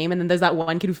playing a game, and then there's that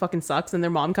one kid who fucking sucks, and their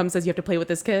mom comes and says you have to play with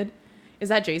this kid. Is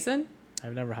that Jason?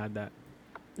 I've never had that.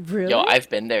 Really? Yo, I've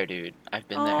been there, dude. I've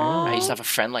been there. I used Aw. to have a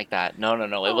friend like that. No,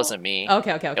 it wasn't me.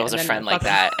 Okay. It was a then friend fuck like him.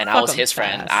 that, and I Fuck was him his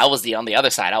friend. fast. I was on the other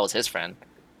side. I was his friend.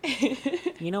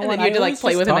 You know And what? then you had to, like, always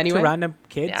play just with him talk anyway? to random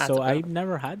kids, Yeah, so it's a bit I've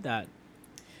never had that.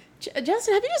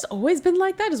 Justin, have you just always been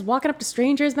like that? Just walking up to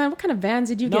strangers, man? What kind of vans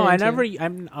did you get No, I into? never.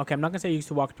 I'm okay. I'm not gonna say I used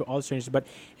to walk to all strangers, but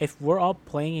if we're all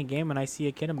playing a game and I see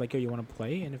a kid, I'm like, yo, you want to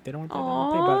play? And if they don't want to play,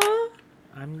 they don't want to play. Aww,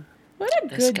 But I'm what a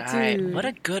This good guy, dude. what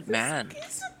a good man.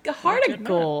 He's a heart good of man.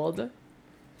 gold.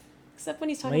 Except when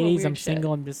he's talking about ladies. weird I'm shit.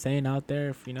 single. I'm just saying out there.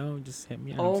 If you know, just hit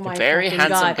me. Oh my Very fucking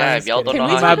handsome God. guy. I'm If y'all don't kidding.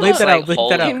 know Can how we he talk looks about- like, bleep holy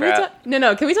that out. Can we crap. talk?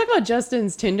 No. Can we talk about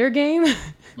Justin's Tinder game?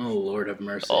 Oh Lord have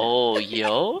mercy. Oh,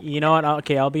 yo. You know what?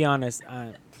 Okay, I'll be honest.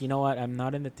 You know what? I'm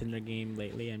not in the Tinder game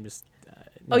lately. I'm just.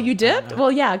 Oh, you dipped?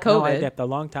 Well, yeah, No, I COVID. dipped a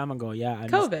long time ago. Yeah. I'm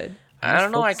just- COVID. I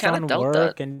don't know. I focused kind on of doubt work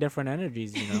that. and different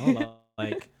energies. You know,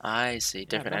 like. I see.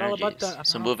 Different I'm not all about energies. the-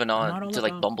 So I'm not- moving I'm not on all to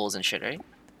like about- Bumbles and shit, right?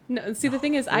 No, see, the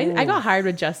thing is, I got hired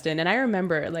with Justin, and I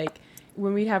remember like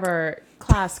when we have our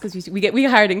class because we get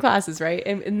hired in classes, right?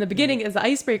 And in the beginning, as the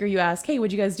icebreaker, you ask, "Hey,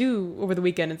 what'd you guys do over the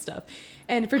weekend and stuff?"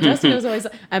 And for Justin, it was always,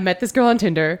 "I met this girl on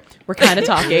Tinder. We're kind of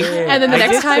talking," and then the I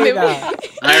next did time say it. that.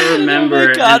 I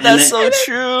remember. God, and that's then- so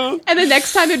true. And the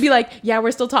next time it'd be like, yeah,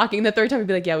 we're still talking. The third time it'd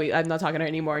be like, yeah, I'm not talking to her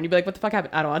anymore. And you'd be like, what the fuck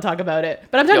happened? I don't want to talk about it.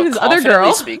 But I'm talking Yo, to this other confidently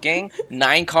girl. speaking,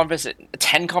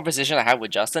 10 conversations I had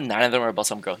with Justin, 9 of them were about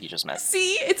some girl he just met.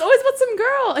 See, it's always about some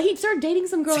girl. He started dating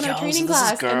some girl in our Yo, training so this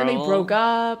is class, and then they girl. broke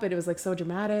up, and it was like so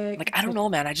dramatic. Like, I don't know,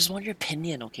 man. I just want your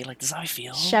opinion, okay? Like, this is how I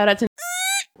feel. Shout out to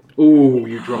Ooh,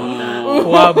 you dropped that.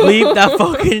 Well, bleep that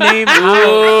fucking name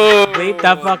out. Bleep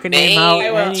that fucking name out.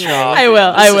 Name Anyway. drop. I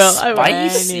will, This I is will, I will.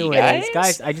 Spicy, Anyways,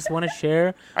 guys. I just want to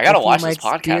share. I gotta with you watch my this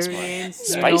podcast more. experience,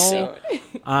 you Spicy.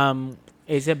 know.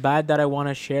 Is it bad that I want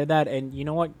to share that? And you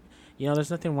know what? You know,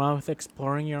 there's nothing wrong with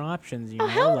exploring your options. You know, Oh,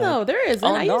 hell like- no, there isn't.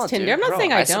 Oh, I no, use Tinder. dude, I'm not bro,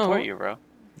 saying I don't. support you, bro.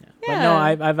 But no,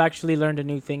 Yeah. I've actually learned a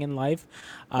new thing in life.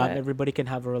 What? Everybody can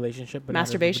have a relationship, but not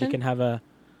Masturbation? everybody can have a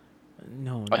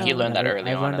No, Oh, he learned that never.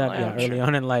 early I've on learned in that, yeah, life, early sure.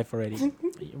 on in life already.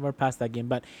 We're past that game.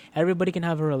 But everybody can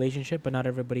have a relationship, but not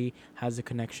everybody has a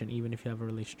connection, even if you have a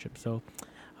relationship. So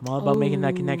I'm all about making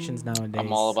that connections Oh. nowadays.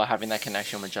 I'm all about having that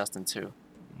connection with Justin too.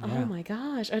 Oh Yeah. my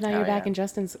gosh. Oh, now Hell you're back yeah. in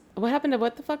Justin's. What happened to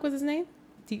what the fuck was his name?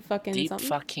 Deep fucking Deep something?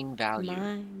 fucking value.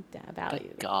 The The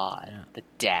value. god. Yeah. The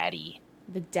daddy.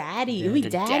 The daddy. Ooh, Daddy. he The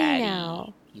daddy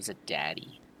now. He's a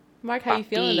daddy. Mark, how you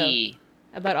feeling though Papi.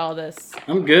 about all this?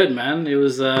 I'm good, man. It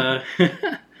was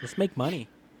Let's make money.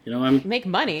 you know, I'm Make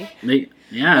money. yeah,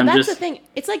 Well, I'm that's just the thing.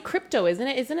 It's like crypto, isn't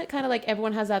it? Isn't it kind of like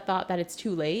everyone has that thought that it's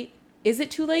too late? Is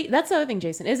it too late? That's the other thing,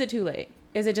 Jason. Is it too late?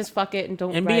 Is it just fuck it and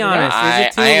don't And ride be it honest, out? is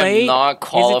it too I am late? not Is it too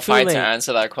qualified to late?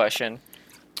 answer that question.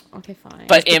 Okay, fine.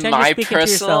 But Just in pretend you're my speaking to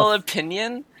personal yourself.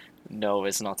 opinion, no,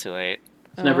 it's not too late.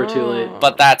 it's never too late. Oh.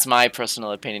 But that's my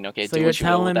personal opinion. Okay, So do you're what you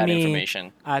will with telling that me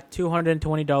information. at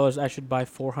 $220, I should buy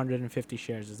 450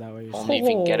 shares. Is that what you're saying? Only if you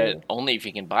can get it. Oh. Only if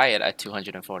you can buy it at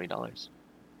 $240.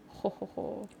 Ho, ho,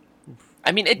 ho.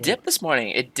 I mean, it dipped this morning.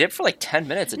 It dipped for like 10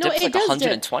 minutes. It No, dipped for it like does dip.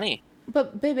 120.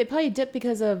 But babe, it probably dipped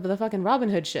because of the fucking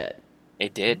Robinhood shit.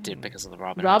 It did dip because of the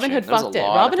Robinhood. Robinhood shit. There's fucked a it.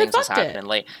 lot of Robinhood things that's fucked it. happening.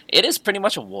 Like, it is pretty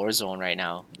much a war zone right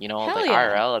now. You know, Hell like yeah.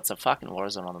 IRL, it's a fucking war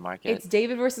zone on the market. It's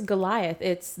David versus Goliath.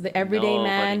 It's the everyday Nobody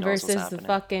man knows what's versus the happening.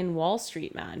 fucking Wall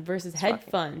Street man versus It's hedge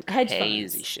fucking funds.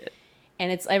 Crazy shit.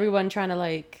 And it's everyone trying to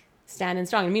like stand in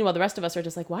strong. And meanwhile, the rest of us are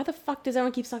just like, why the fuck does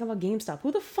everyone keep talking about GameStop?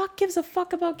 Who the fuck gives a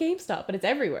fuck about GameStop? But it's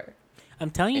everywhere. I'm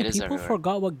telling you, It is people everywhere.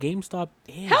 forgot what GameStop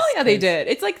is. Hell yeah, they 'cause did.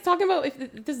 It's like talking about if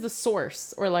this is the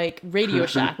source or like Radio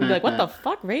Shack. We'd be like, what the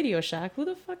fuck, Radio Shack? Who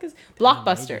the fuck is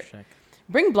Blockbuster? Radio Shack.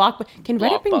 Bring Can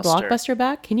Reddit bring Blockbuster. Blockbuster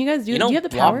back? Can you guys do? You know, Do you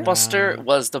have the power? Blockbuster Wow.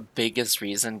 was the biggest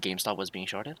reason GameStop was being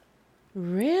shorted.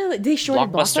 Really? They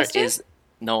shorted Blockbuster? is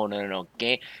no.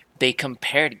 They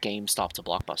compared GameStop to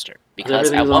Blockbuster because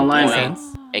at everything's one online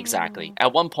point, now. exactly.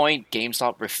 At one point,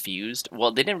 GameStop refused.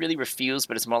 Well, they didn't really refuse,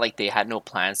 but it's more like they had no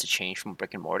plans to change from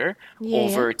brick and mortar Yeah.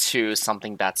 over to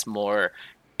something that's more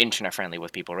internet friendly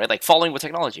with people, right? Like following with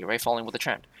technology, right? Following with the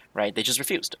trend, right? They just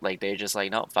refused. Like they're just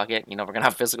like, no, fuck it. You know, we're gonna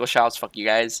have physical shops. Fuck you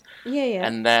guys. Yeah.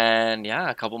 And then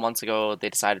a couple months ago, they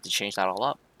decided to change that all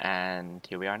up, and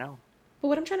here we are now. But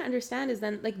what I'm trying to understand is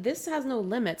then, like, this has no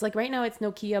limits. Like, right now it's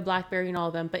Nokia, BlackBerry, and all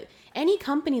of them. But any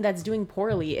company that's doing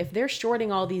poorly, if they're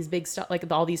shorting all these big stuff,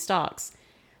 like all these stocks,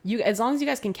 as long as you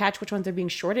guys can catch which ones are being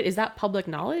shorted, is that public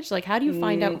knowledge? Like, how do you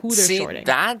find out who they're See, shorting?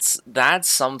 that's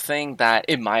something that,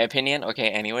 in my opinion,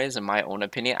 in my own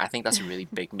opinion, I think that's a really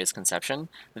big misconception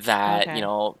that,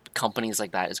 Okay. companies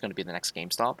like that is going to be the next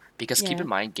GameStop. Because keep Yeah. in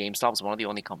mind, GameStop is one of the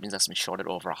only companies that's been shorted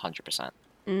over 100%.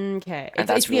 Okay. And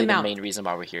that's it's really the the amount. main reason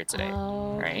why we're here today.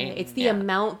 Oh, okay. right? It's the Yeah.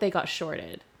 amount they got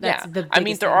shorted. That's the I mean,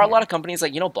 biggest there thing are a here. lot of companies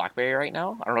like, BlackBerry right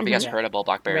now. I don't know if you guys Mhm. heard about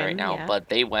BlackBerry right Ren, now, yeah. but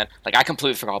they went, like, I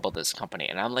completely forgot about this company.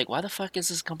 And I'm like, why the fuck is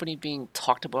this company being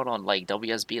talked about on, like,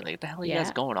 WSB? Like, what the hell are you guys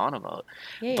Yeah. going on about?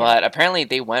 Yeah. But apparently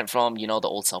they went from, the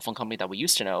old cell phone company that we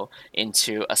used to know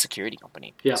into a security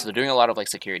company. Yeah. So they're doing a lot of, like,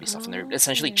 security stuff. And they're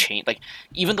essentially Okay. changed, like,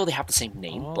 even though they have the same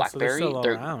name, Oh, so they're BlackBerry, still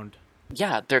they're, around.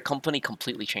 their company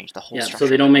completely changed. The whole Yeah, structure so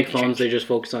they don't make completely phones, they changed. just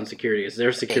focus on security. 'Cause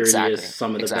their security Exactly, is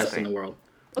some of the best exactly. in the world.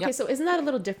 Okay, Yep. so isn't that a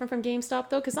little different from GameStop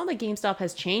though? Because it's not like GameStop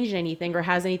has changed anything or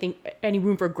has any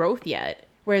room for growth yet,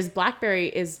 whereas BlackBerry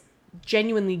is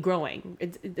genuinely growing.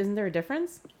 Isn't there a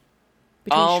difference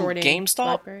between shorting GameStop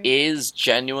BlackBerry? is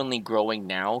genuinely growing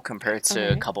now compared to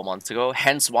a Okay. couple months ago.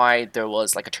 Hence why there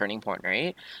was like a turning point,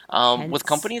 right? With Hence.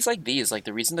 companies like these, like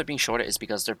the reason they're being shorted is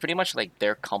because they're pretty much like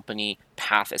their company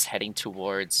path is heading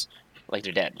towards like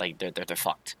they're dead, like they're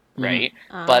fucked, Mhm. right?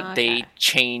 Ah, But they okay.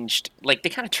 changed, like they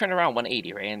kind of turned around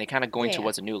 180, right? And they kind of going Yeah.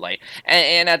 towards a new light.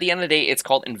 And at the end of the day, it's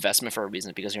called investment for a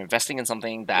reason because you're investing in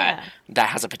something that Yeah. that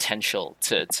has a potential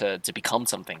to become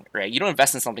something, right? You don't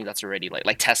invest in something that's already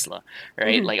like Tesla,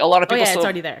 right? Mhm. Like a lot of Oh people yeah, it's still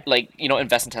already there. like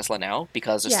invest in Tesla now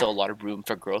because there's Yeah. still a lot of room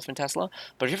for growth in Tesla.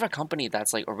 But if you have a company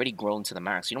that's like already grown to the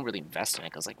max, you don't really invest in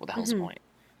it because like what the hell's the Mhm. point,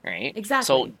 right? Exactly.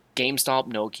 So GameStop,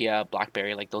 Nokia,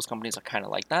 BlackBerry, like those companies are kind of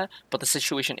like that, but the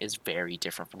situation is very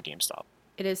different from GameStop.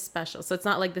 It is special, so it's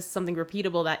not like this is something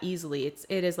repeatable that easily.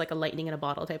 It is like a lightning in a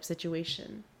bottle type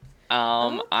situation.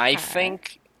 I Okay.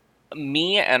 think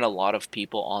me and a lot of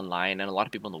people online and a lot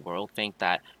of people in the world think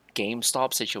that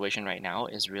GameStop situation right now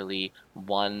is really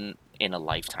one in a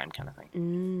lifetime kind of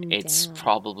thing. It's Damn.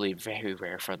 probably very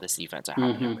rare for this event to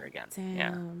happen Mhm. ever again. Damn.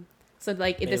 Yeah. So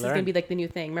like They this is gonna learn. be like the new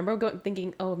thing. Remember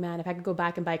thinking, oh man, if I could go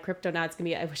back and buy crypto now, it's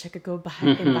gonna be. I wish I could go back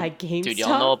and buy GameStop. Dude,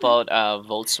 y'all know about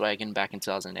Volkswagen back in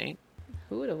 2008?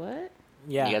 Who the what?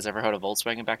 Yeah. You guys ever heard of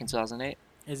Volkswagen back in 2008?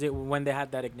 Is it when they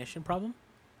had that ignition problem?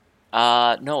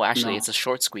 No, actually, No. it's a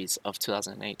short squeeze of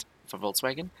 2008 for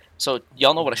Volkswagen. So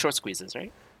y'all know what a short squeeze is,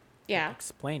 right? Yeah,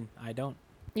 Explain. I don't.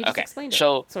 you just Okay, explained it,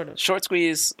 so sort of. short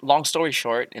squeeze, long story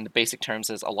short, in the basic terms,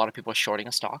 is a lot of people are shorting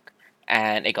a stock,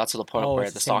 and it got to the point Oh, where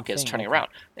it's the the same stock is thing. turning Okay. around.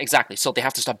 Exactly. So they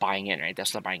have to start buying in, right? They have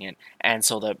to start buying in, and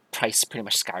so the price pretty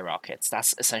much skyrockets.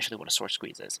 That's essentially what a short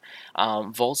squeeze is.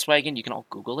 Volkswagen, you can all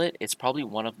Google it. It's probably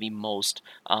one of the most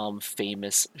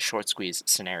famous short squeeze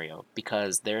scenario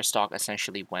because their stock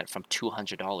essentially went from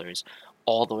 $200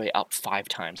 all the way up 5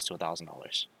 times to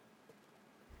 $1,000.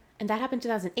 And that happened in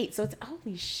 2008. So it's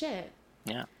holy shit.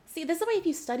 Yeah. See, this is why if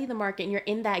you study the market and you're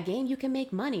in that game, you can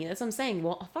make money. That's what I'm saying.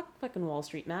 Well, fuck fucking Wall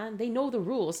Street, man. They know the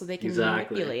rules, so they can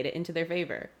Exactly. manipulate it into their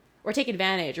favor or take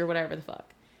advantage or whatever the fuck.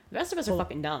 The rest of us are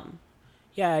fucking dumb.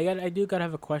 Yeah, I do gotta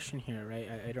have a question here, right?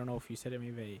 I don't know if you said it,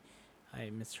 maybe I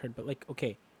misheard, but like,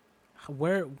 okay,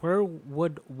 where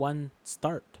would one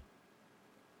start?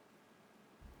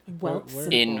 Like, Well, where,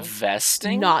 simple.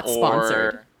 Investing? Not or-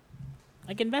 sponsored.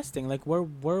 like investing, like where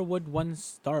would one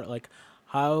start? Like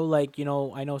how, like,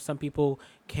 I know some people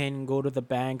can go to the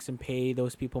banks and pay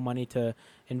those people money to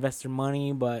invest their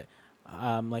money, but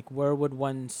like where would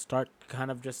one start to kind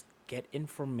of just get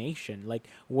information? Like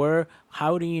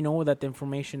how do you know that the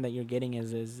information that you're getting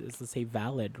is let's say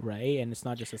valid, right? And it's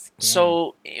not just a scam.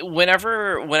 So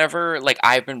whenever like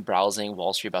I've been browsing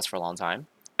Wall Street Bets for a long time,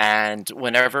 and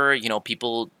whenever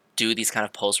people do these kind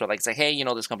of posts where like say, hey,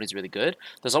 this company's really good,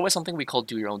 there's always something we call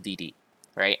do your own DD,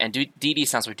 right? And DD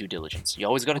stands for due diligence. You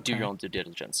always got to do your Okay. own due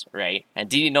diligence, right? And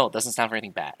DD, no, it doesn't stand for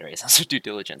anything bad, right? It stands for due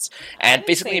diligence. And didn't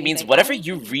basically say it means anything. whatever I didn't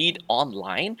you say read anything.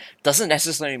 online doesn't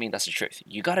necessarily mean that's the truth.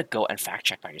 You got to go and fact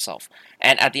check by yourself.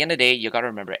 And at the end of the day, you got to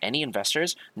remember, any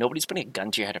investors, nobody's putting a gun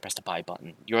to your head to press the buy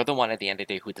button. You're the one at the end of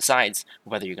the day who decides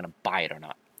whether you're going to buy it or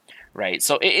not, right?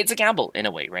 So it's a gamble in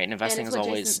a way, right? And investing it's is what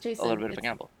always Jason, a little bit of a it's-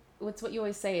 gamble. What's what you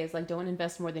always say is like, don't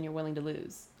invest more than you're willing to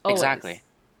lose. Always. Exactly.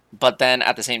 But then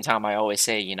at the same time, I always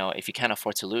say, if you can't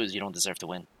afford to lose, you don't deserve to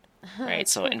win, right?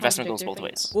 It's So so investment goes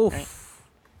contradictory both thing, ways.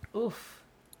 Oof. Right? Oof.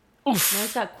 Oof. Now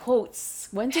he's got quotes.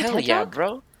 When's your Hell TED yeah, Talk?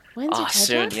 bro. When's your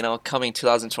TED Soon, Talk? coming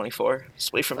 2024.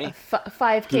 Just wait for me.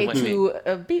 5K Wait.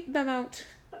 to beep them out.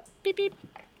 Beep beep.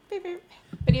 Beep, beep.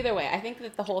 But either way, I think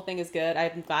that the whole thing is good.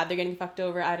 I'm glad they're getting fucked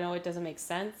over. I know it doesn't make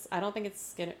sense. I don't think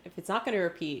it's gonna. If it's not gonna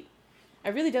repeat, I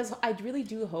really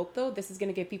do hope though. This is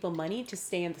gonna give people money to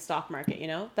stay in the stock market.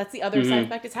 That's the other side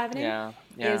effect it's happening. Yeah.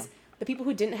 Yeah. Is the people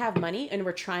who didn't have money and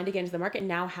were trying to get into the market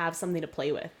now have something to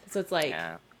play with. So it's like,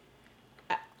 Yeah.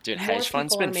 uh, Dude, more hedge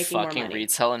funds people are been making more fucking money.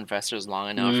 retail investors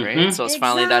long enough, Mhm. right? So it's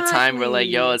finally that time where like,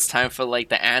 yo, Exactly. it's time for like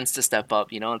the ants to step up.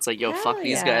 It's like, yo, fuck Hell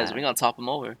these guys. yeah. We gonna top them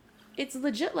over. It's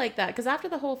legit like that because after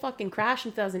the whole fucking crash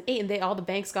in 2008 and all the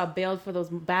banks got bailed for those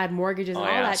bad mortgages and Oh,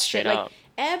 all yeah, that straight shit, like up.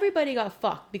 everybody got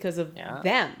fucked because of Yeah.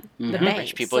 them, the Mhm. banks.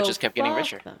 Rich people just kept getting fuck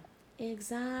richer. them.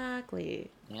 Exactly.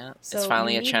 Yeah. So it's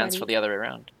finally you a need chance money. for the other way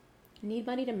around. You need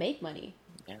money to make money.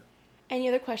 Yeah. Any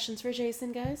other questions for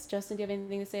Jason, guys? Justin, do you have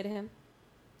anything to say to him?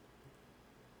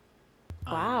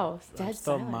 Wow, it's I'm dead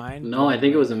still silent. mind No, I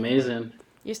think it was amazing.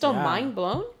 You're still Yeah. mind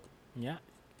blown? Yeah,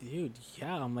 dude.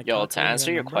 Yeah, I'm like. Yo, to calculating the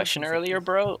answer your numbers, question I was like, earlier, this-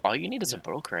 bro, all you need is a Yeah.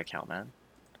 broker account, man.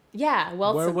 Yeah,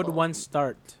 well, Where would simple. one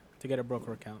start to get a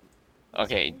broker account?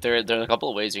 Okay, there are a couple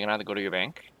of ways. You can either go to your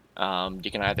bank. You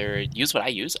can either use what I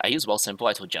use. I use Wealthsimple.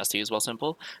 I told Jess to use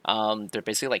Wealthsimple. They're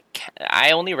basically like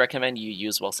I only recommend you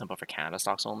use Wealthsimple for Canada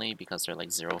stocks only because they're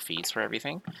like zero fees for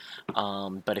everything.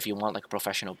 But if you want like a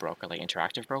professional broker, like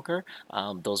Interactive Broker,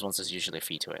 those ones is usually a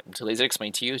fee to it. Until laser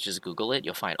explain to you, just Google it.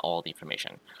 You'll find all the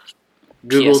information.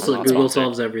 Google, Yes, I'm not Google sponsored.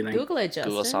 solves everything. Google it, Justin.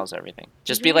 Google solves everything.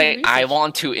 Just do be your like, I research.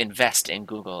 want to invest in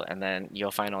Google, and then you'll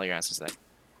find all your answers there.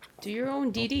 Do your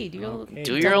own DD. Do your Okay.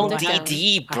 Do your own Dumb it down.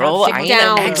 DD, I bro. have I someone ain't from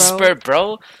an the- expert,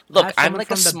 bro. Look, have I'm someone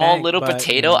like a from the small bank, little but,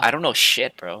 potato. I don't know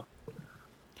shit, bro.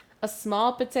 A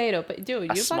small potato, but dude,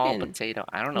 A you small fucking. potato.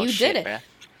 I don't know you shit, did it. bruh.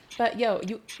 But yo,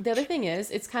 the other thing is,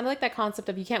 it's kind of like that concept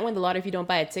of you can't win the lottery if you don't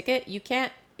buy a ticket. You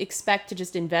can't expect to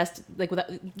just invest like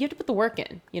without. You have to put the work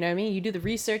in. You know what I mean? You do the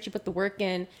research, you put the work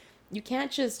in. You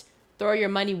can't just throw your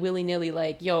money willy nilly.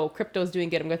 Like, yo, crypto's doing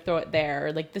good. I'm gonna throw it there.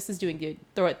 Or like, this is doing good.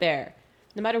 Throw it there.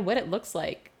 No matter what it looks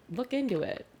like, look into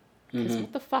it. Because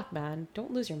what the fuck, man?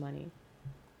 Don't lose your money.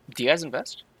 Do you guys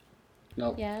invest?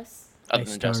 Nope. Yes. I Other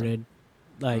than Justin?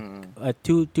 started like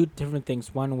two different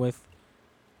things. One with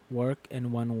work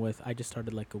and one with I just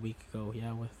started like a week ago.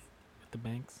 Yeah, with the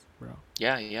banks, bro.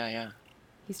 Yeah.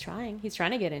 He's trying. He's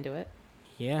trying to get into it.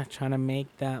 Yeah, trying to make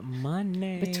that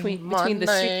money. Between the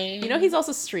Money. stream, he's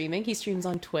also streaming. He streams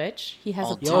on Twitch. He has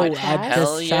Oh, a Yo, podcast.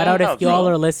 Hell just shout out yeah, if y'all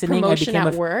bro. are listening. Promotion I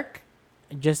became at work.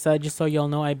 just so y'all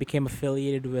know, I became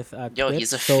affiliated with Yo, Twitch, he's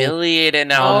so affiliated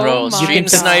now, Oh bro. my Stream God.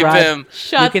 snipe him.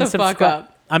 Shut can the fuck subscribe-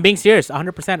 up. I'm being serious,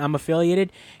 100%. I'm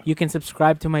affiliated. You can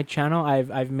subscribe to my channel.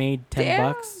 I've made $10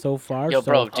 Damn. so far. Yo, so,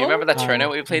 bro, do you remember that Oh.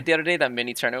 tournament we played the other day? That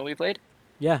mini tournament we played?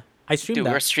 Yeah, I streamed Dude,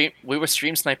 that. we were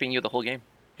stream sniping you the whole game.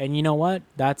 And you know what?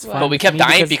 That's What? fine. But we with kept me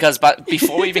dying because but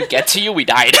before we even get to you, we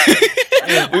died.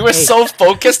 We were Hey. so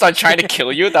focused on trying to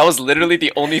kill you. That was literally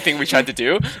the only thing we tried to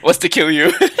do was to kill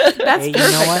you. That's Hey, you know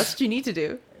perfect. what? That's what you need to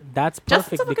do. That's Just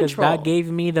perfect under because control. that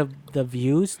gave me the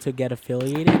views to get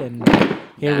affiliated, and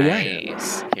here we are.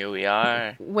 Nice. Here we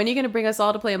are. When are you gonna bring us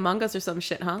all to play Among Us or some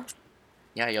shit, huh?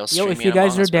 Yeah, yo, Yo, stream if me you in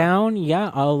guys Among are Us, bro. down,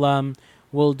 yeah,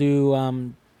 we'll do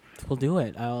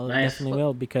it. I'll Nice. definitely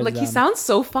will because Like he sounds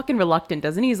so fucking reluctant,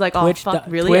 doesn't he? He's like, oh Twitch fuck, dot-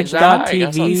 really? Twitch again? dot I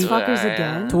guess I'll TV. do Fuckers it,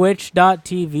 again?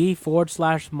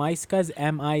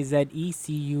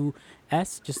 twitch.tv/Micecuz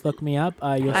MIZECUS. Just look me up.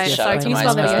 You'll I, see Shout sorry, out can you to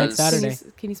spell that Micecuz. again? next Saturday.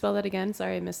 Can you spell that again?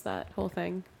 Sorry, I missed that whole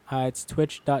thing. It's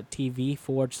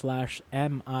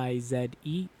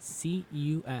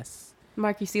twitch.tv/MIZECUS.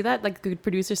 Mark, you see that? Like good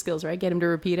producer skills, right? Get him to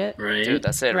repeat it. Right. Dude,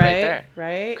 that's it right there.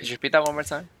 Right? Could you repeat that one more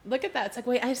time? Look at that. It's like,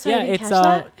 wait, I sorry, I Yeah, didn't it's catch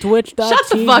that. twitch.tv. Shut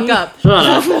the fuck up. Shut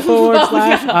up.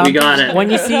 /. We got it.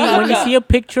 When you see a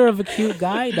picture of a cute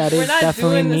guy, that We're is not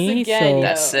definitely doing this me. again, So yo.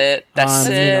 That's it. That's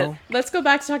you it. know. Let's go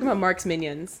back to talking about Mark's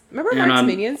minions. Remember And, Mark's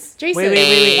minions? Jason. wait.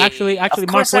 Hey, Actually, of Mark,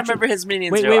 course I what you- remember his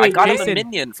minions. Wait, yo. wait, I wait, got him Jason. a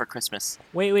minion for Christmas.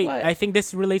 Wait. What? I think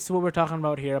this relates to what we're talking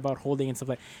about here about holding and stuff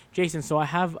like. Jason, so I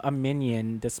have a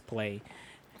minion display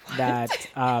that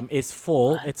is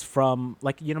full. It's from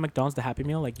McDonald's, the Happy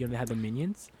Meal, they have the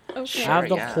minions. Okay. I have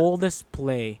the yeah. whole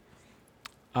display.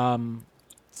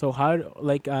 So how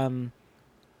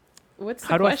What's the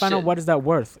how do I find out question? what is that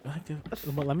worth?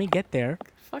 Well, let me get there.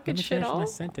 Fucking Let me shit finish my all?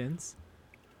 sentence.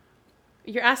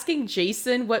 You're asking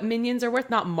Jason what minions are worth,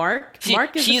 not Mark? He-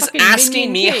 Mark is the he's fucking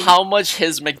asking me minion king. how much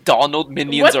his McDonald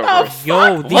minions What are the worth.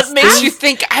 Yo, these What makes you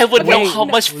things- think I would know Wait, how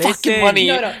much listen. fucking money?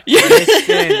 No.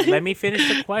 Listen, let me finish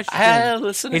the question.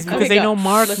 Listen. It's Okay, because they go. know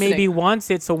Mark Listening. maybe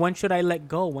wants it, so when should I let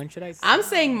go? When should I? I'm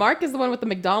saying Mark is the one with the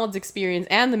McDonald's experience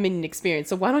and the minion experience.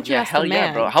 So why don't you Yeah, ask hell the yeah,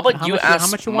 man? bro. How about How you much you- how ask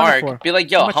much you want it Mark? for? Be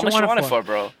like, yo, How how much much you you want want it it for,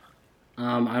 bro?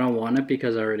 I don't want it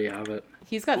because I already have it.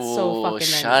 He's got so Ooh, fucking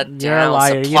shut many. You're a down.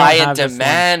 liar. You Supply don't and have this one.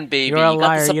 demand, baby. You're a You got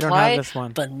liar. the You don't supply, have this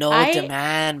one. but no I-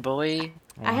 demand, boy.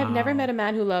 I have never Wow. met a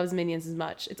man who loves minions as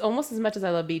much. It's almost as much as I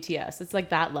love BTS. It's like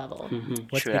that level.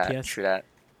 What's True BTS? that. True that.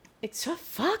 It's just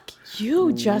fuck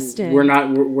you, Justin. We're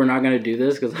not gonna do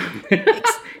this because.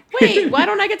 Wait, why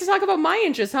don't I get to talk about my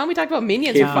interests? How have we talked about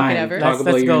minions Okay, for fucking fine. ever? Talk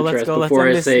about your interest before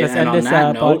I say, let's and end on this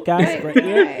that note- podcast right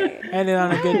here. End it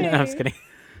on a good. No, I'm just Hey. kidding.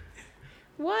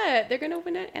 What? They're gonna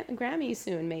win a Grammy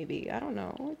soon, maybe. I don't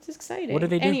know. It's exciting. What do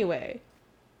they do? Anyway,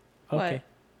 Okay.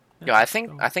 Yo, I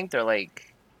think they're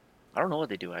like, I don't know what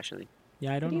they do actually.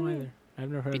 Yeah, I don't do you know mean? either. I've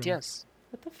never heard of them. BTS.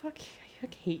 what the fuck? I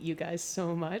hate you guys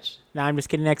so much. Nah, I'm just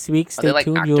kidding. Next week, Are they, stay like,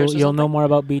 tuned. actors or You'll know something? more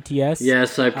about BTS.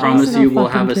 Yes, I promise Listen, you, I'll we'll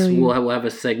have fucking kill you. we'll have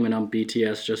a segment on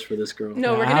BTS just for this girl.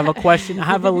 No, we're I gonna have a question. I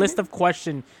have a list of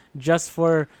questions just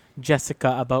for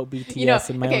Jessica about BTS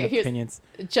and my okay, own here's- opinions.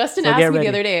 Justin So asked get me ready. the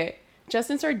other day.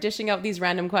 Justin started dishing out these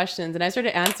random questions, and I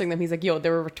started answering them. He's like, "Yo, they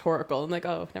were rhetorical." I'm like,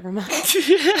 "Oh, never mind."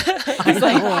 he's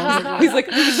like,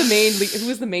 "Who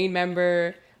was the main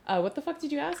member? What the fuck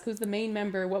did you ask? Who's the main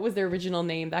member? What was their original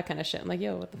name? That kind of shit." I'm like,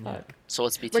 "Yo, what the fuck? So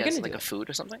what's gonna BTS like do a it. food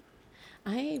or something?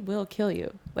 I will kill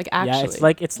you." Like actually,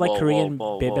 Yeah, it's like Whoa, Korean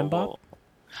whoa, whoa, bibimbap. whoa.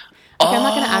 Okay, I'm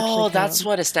not gonna actually Oh, kill that's him.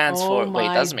 what it stands Oh for. Wait, my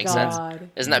that doesn't make sense. God.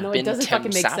 Isn't that no, Bin it doesn't Tem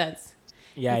fucking make Sap? sense.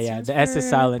 Yeah, It yeah. stands The S is for-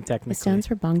 silent It technically. stands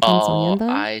for Bangtan Oh, Sonyeondan.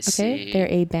 I Okay, see. they're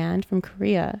a band from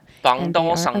Korea. Bang and dong,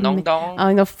 they are sang dong dong.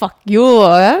 I'm gonna fuck you.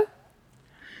 All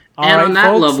And right, on that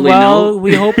folks. lovely Well, note-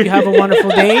 we hope you have a wonderful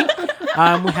day.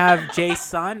 We have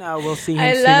Jason. We'll see him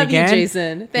I soon love again. you,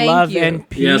 Jason. Thank love you. and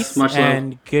peace Yes, much love.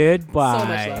 and goodbye. So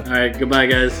much love. All right, goodbye,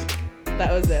 guys.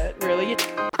 That was it. Really?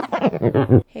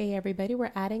 Hey, everybody.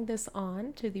 We're adding this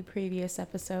on to the previous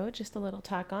episode. Just a little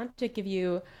tack on to give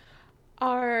you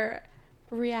our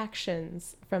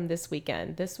reactions from this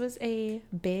weekend. This was a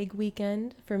big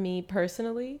weekend for me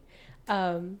personally.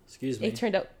 Excuse me. It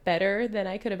turned out better than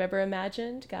I could have ever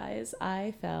imagined, guys.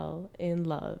 I fell in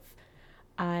love.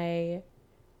 I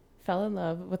fell in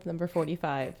love with number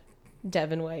 45,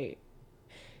 Devin White.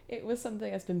 It was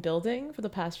something I've been building for the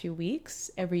past few weeks.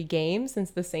 Every game since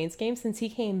the Saints game, since he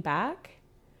came back,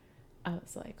 I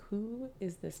was like, who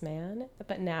is this man?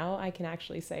 But now I can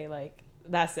actually say, like,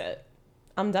 that's it.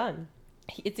 I'm done.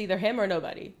 It's either him or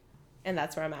nobody. And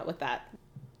that's where I'm at with that.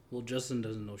 Well, Justin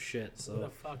doesn't know shit,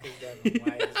 so. fuck is Devin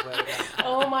White?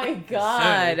 Oh my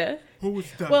God.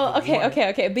 Who's that? Well,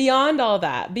 okay. Beyond all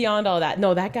that.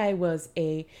 No, that guy was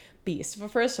a beast. But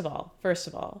first of all,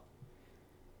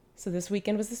 so this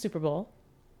weekend was the Super Bowl.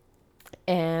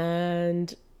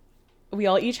 and we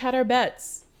all each had our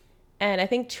bets. And I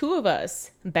think two of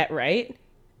us bet right,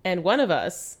 and one of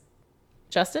us,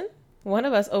 Justin, one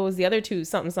of us owes the other two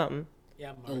something something.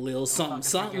 Yeah, A little something,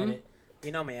 something.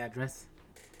 You know my address.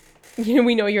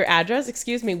 We know your address.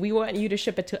 Excuse me. We want you to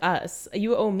ship it to us.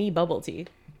 You owe me bubble tea.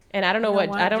 And I don't know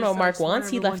I don't know what Mark wants.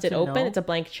 He left it open. It's a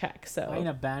blank check. I ain't So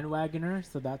a bandwagoner,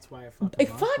 so that's why I fucking Hey,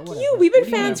 lost, fuck but you. whatever. We've been What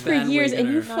do you fans for mean years, and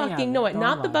you bandwagoner? No, fucking yeah, know it. don't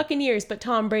Not the lie. Buccaneers, but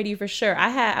Tom Brady for sure.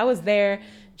 I was there,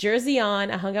 jersey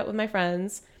on. I hung out with my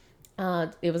friends.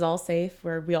 It was all safe.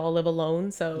 Where we all live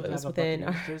alone, so Did it you was have a within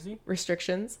Buccaneers our jersey?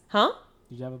 restrictions. Huh?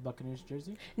 Did you have a Buccaneers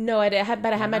jersey? No, I did,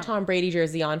 but I had my not? Tom Brady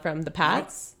jersey on from the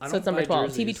Pats, I so don't it's number buy 12.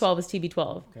 jerseys. TB12 is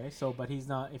TB12. Okay, so but he's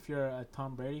not. If you're a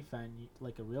Tom Brady fan,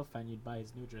 like a real fan, you'd buy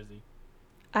his new jersey.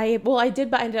 I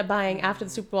ended up buying after the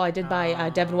Super Bowl. I did buy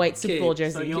Devin White Super Okay, Bowl so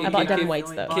jersey. you I bought only Devin got- White's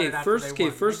you though. only bought it after they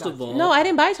won. First I of got you. all, No, I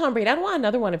didn't buy Tom Brady. I don't want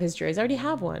another one of his jerseys. I already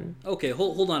have one. Okay,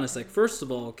 hold on a sec. First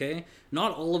of all, okay,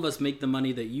 not all of us make the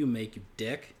money that you make, you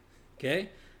dick. Okay,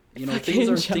 you know Fucking things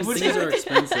are Justin. things are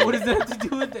expensive. What does that have to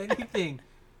do with anything?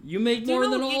 You make Do you more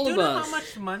know, than you all do of know us. how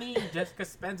much money Jessica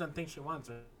spends on things she wants,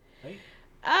 right?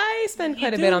 I spend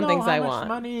quite a You bit do on know things how I much want.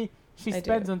 money she I do.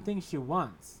 spends on things she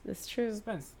wants. That's She true.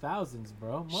 spends thousands,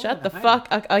 bro. More Shut the than I fuck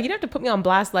up. You don't have to put me on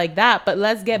blast like that, but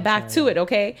let's get back to it,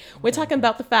 okay? We're talking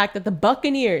about the fact that the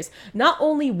Buccaneers not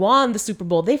only won the Super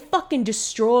Bowl, they fucking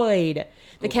destroyed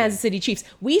the Kansas City Chiefs.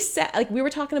 We said, like, we were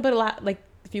talking about a lot, like,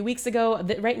 a few weeks ago.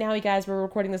 Right now, you guys, we're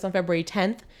recording this on February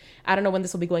 10th. I don't know when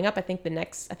this will be going up. I think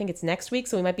it's next week,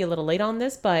 so we might be a little late on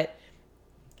this, but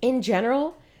in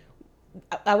general,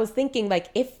 I was thinking, like,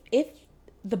 if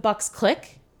the Bucks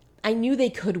click, I knew they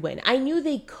could win. I knew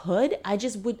they could. I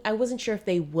wasn't sure if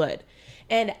they would.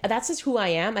 And that's just who I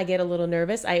am. I get a little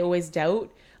nervous. I always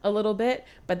doubt a little bit,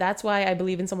 but that's why I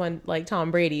believe in someone like Tom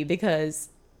Brady, because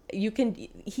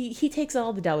he takes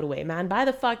all the doubt away, man. By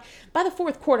the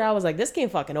fourth quarter, I was like, this game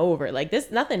fucking over. Like,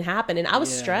 nothing happened. And I was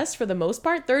stressed for the most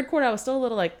part. Third quarter, I was still a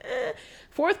little like, eh.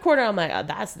 Fourth quarter, I'm like,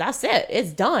 that's it.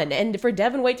 It's done. And for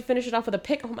Devin White to finish it off with a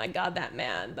pick, oh my God, that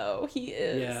man, though. He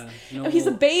is. Yeah, Oh, he's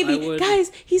a baby. I would-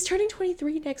 Guys, he's turning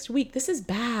 23 next week. This is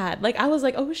bad. Like, I was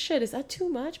like, oh shit, is that too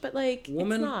much? But like,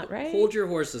 Woman, it's not, right? hold your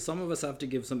horses. Some of us have to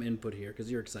give some input here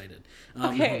because you're excited. No,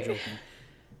 I'm Okay. joking.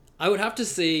 I would have to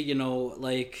say, you know,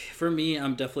 like, for me,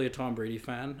 I'm definitely a Tom Brady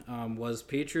fan. Was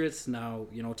Patriots, now,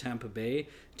 you know, Tampa Bay.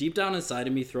 Deep down inside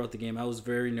of me throughout the game, I was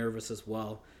very nervous as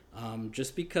well.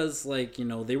 Just because, like, you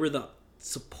know, they were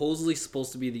supposedly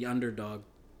supposed to be the underdog.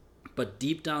 But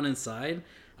deep down inside,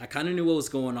 I kind of knew what was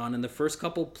going on. In the first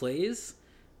couple plays,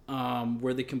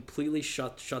 where they completely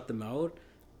shut them out,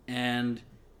 and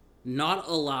not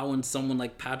allowing someone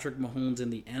like Patrick Mahomes in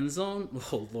the end zone.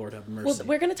 Oh, Lord have mercy. Well,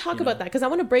 we're going to talk about that because I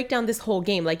want to break down this whole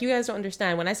game. Like, you guys don't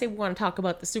understand. When I say we want to talk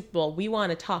about the Super Bowl, we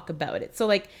want to talk about it.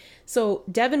 So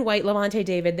Devin White, Levante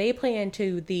David, they play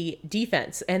into the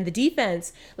defense. And the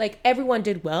defense, like, everyone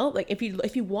did well. Like, if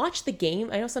you watch the game,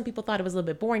 I know some people thought it was a little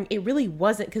bit boring. It really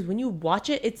wasn't, because when you watch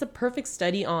it, it's a perfect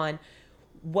study on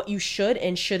what you should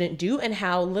and shouldn't do and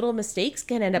how little mistakes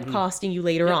can end up costing you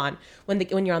later on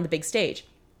when you're on the big stage.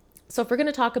 So if we're going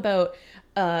to talk about,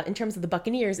 in terms of the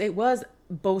Buccaneers, it was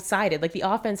both sided. Like, the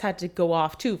offense had to go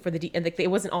off too for like, it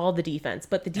wasn't all the defense,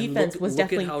 but the defense was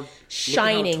definitely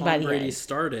shining by the Brady end.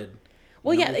 started.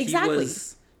 Well, You yeah, know, exactly.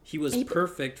 He was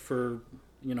perfect for,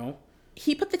 you know.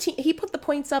 He put the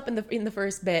points up in the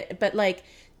first bit, but like,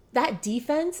 that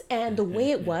defense and the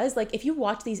way it was, like, if you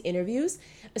watch these interviews,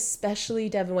 especially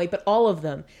Devin White, but all of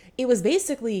them, it was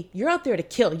basically, you're out there to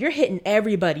kill. You're hitting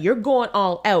everybody. You're going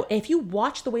all out. And if you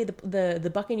watch the way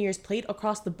the Buccaneers played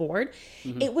across the board,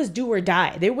 it was do or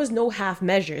die. There was no half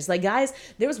measures. Like, guys,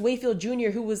 there was Wayfield Jr.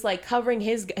 who was like covering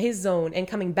his zone and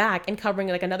coming back and covering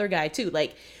like another guy too.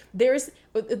 Like,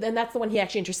 and that's the one he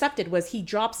actually intercepted, was he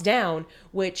drops down,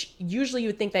 which usually you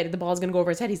would think that the ball is going to go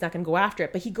over his head. He's not going to go after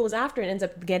it, but he goes after it and ends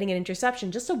up getting an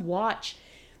interception, just to watch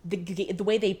the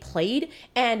way they played.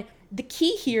 And the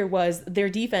key here was their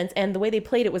defense, and the way they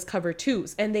played it was cover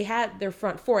twos, and they had their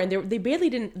front four, and they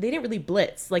didn't really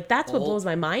blitz. Like, that's what blows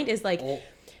my mind, is like,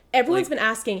 everyone's been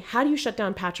asking, how do you shut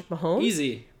down Patrick Mahomes?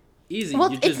 Easy.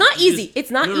 Well, it's not easy.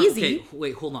 It's not easy. Okay,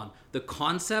 wait, hold on. The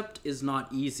concept is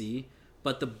not easy,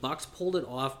 but the Bucks pulled it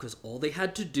off because all they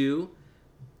had to do,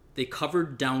 they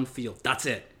covered downfield. That's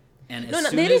it. And No,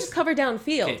 they didn't just cover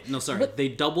downfield. Okay, no, sorry. They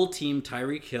double teamed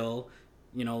Tyreek Hill.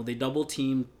 You know, they double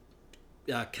teamed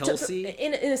Kelsey.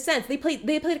 In a sense, they played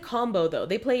a combo though.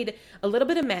 They played a little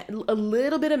bit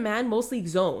of man, mostly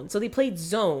zone. So they played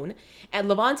zone, and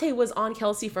Levante was on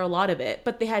Kelsey for a lot of it,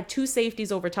 but they had two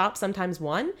safeties over top, sometimes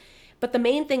one. But the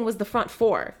main thing was the front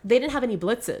four. They didn't have any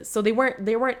blitzes, so they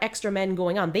weren't extra men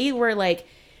going on. They were like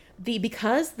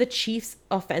because the Chiefs'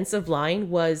 offensive line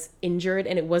was injured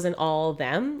and it wasn't all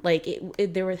them. Like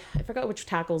there were, I forgot which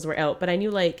tackles were out, but I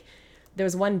knew like there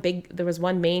was one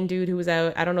main dude who was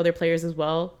out. I don't know their players as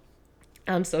well.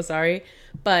 I'm so sorry,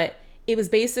 but it was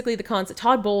basically the concept.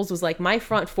 Todd Bowles was like, my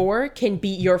front four can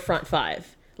beat your front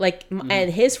five. Like,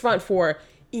 and his front four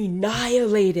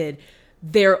annihilated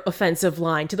their offensive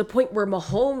line to the point where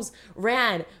Mahomes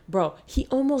he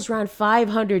almost ran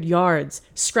 500 yards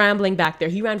scrambling back there.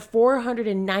 He ran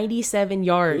 497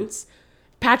 yards.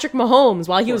 Patrick Mahomes,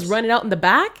 while he was running out in the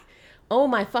back. Oh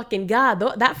my fucking God.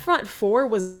 That front four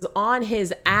was on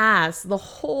his ass the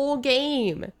whole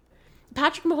game.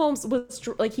 Patrick Mahomes was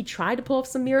like, he tried to pull off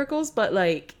some miracles, but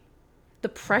like the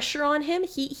pressure on him,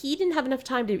 he didn't have enough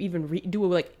time to even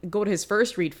go to his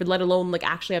first read, for let alone like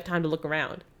actually have time to look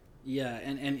around. Yeah,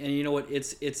 and you know what?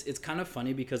 It's kind of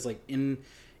funny because like in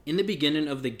the beginning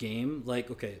of the game, like,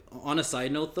 okay, on a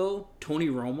side note though, Tony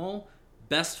Romo,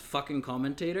 best fucking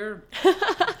commentator.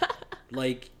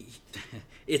 Like,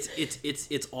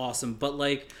 it's awesome, but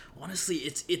like honestly,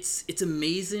 it's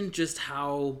amazing just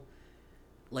how,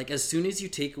 like, as soon as you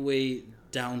take away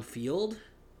downfield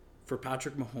for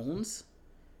Patrick Mahomes,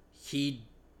 he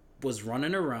was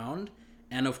running around.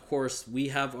 And of course, we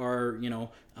have our,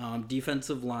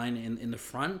 defensive line in the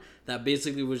front that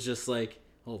basically was just like,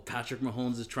 oh, Patrick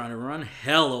Mahomes is trying to run.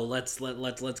 Hello, let's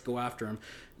go after him.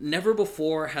 Never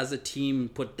before has a team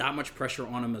put that much pressure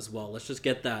on him as well. Let's just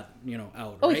get that,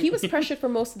 out. Oh, right? he was pressured for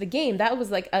most of the game. That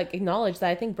was like acknowledged that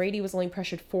I think Brady was only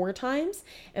pressured 4 times,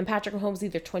 and Patrick Mahomes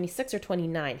either 26 or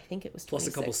 29. I think it was 26. Plus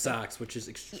a couple sacks, which is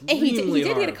extremely and he did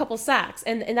hard. get a couple sacks,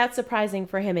 and that's surprising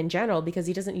for him in general because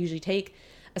he doesn't usually take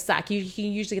a sack. He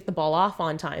usually get the ball off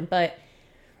on time, but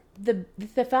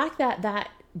the fact that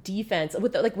defense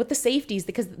with the safeties,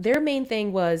 because their main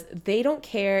thing was they don't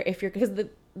care if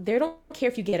they don't care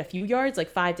if you get a few yards, like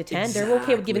 5 to 10. Exactly. They're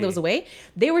okay with giving those away.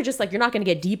 They were just like, you're not going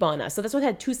to get deep on us. So that's why they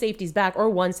had 2 safeties back, or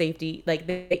 1 safety. Like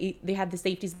they had the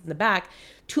safeties in the back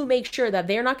to make sure that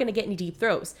they're not going to get any deep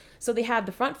throws. So they had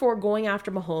the front 4 going after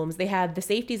Mahomes. They had the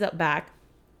safeties up back.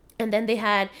 And then they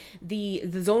had the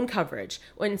zone coverage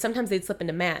when sometimes they'd slip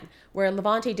into man, where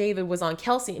Levante David was on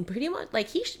Kelsey, and pretty much like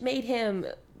he made him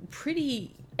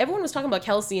pretty. Everyone was talking about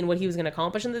Kelsey and what he was going to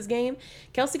accomplish in this game.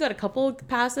 Kelsey got a couple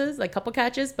passes, like couple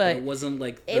catches, but it wasn't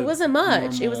like it wasn't much.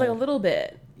 Normal, it was like a little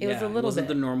bit. It wasn't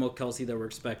the normal Kelsey that we're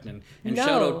expecting. And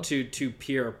shout out to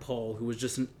Pierre Paul, who was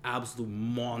just an absolute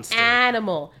monster.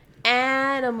 Animal.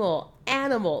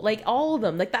 Like all of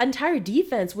them, like the entire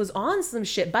defense was on some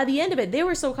shit. By the end of it, they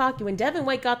were so cocky. When Devin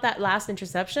White got that last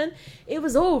interception, it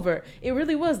was over. It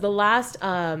really was the last.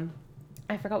 I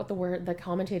forgot what the word the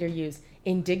commentator used.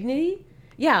 Indignity.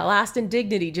 Yeah, last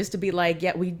indignity. Just to be like,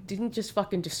 yeah, we didn't just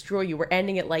fucking destroy you. We're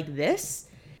ending it like this.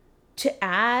 To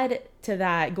add to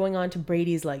that, going on to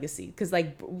Brady's legacy, because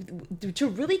like to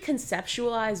really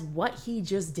conceptualize what he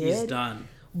just did. He's done.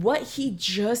 What he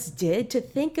just did, to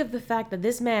think of the fact that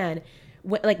this man,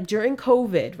 like during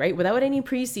COVID, right, without any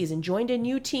preseason, joined a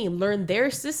new team, learned their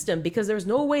system, because there was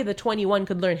no way the 21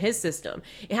 could learn his system.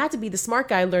 It had to be the smart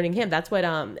guy learning him. That's what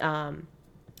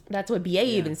BA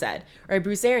even said. Or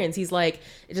Bruce Arians, he's like,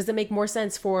 it doesn't make more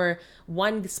sense for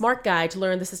one smart guy to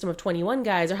learn the system of 21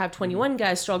 guys, or have 21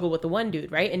 guys struggle with the one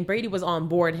dude, right? And Brady was on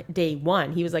board day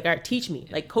 1. He was like, all right, teach me,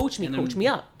 like coach me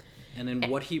up. And then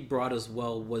what he brought as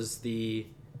well was the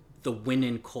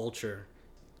winning culture.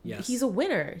 Yes. He's a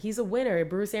winner.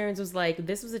 Bruce Arians was like,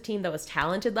 this was a team that was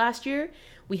talented last year.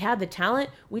 We had the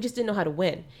talent. We just didn't know how to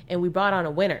win. And we brought on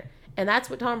a winner. And that's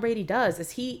what Tom Brady does,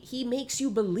 is he makes you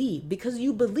believe, because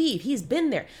you believe. He's been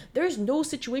there. There's no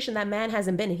situation that man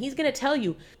hasn't been in. He's going to tell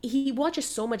you, he watches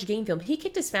so much game film. He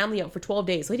kicked his family out for 12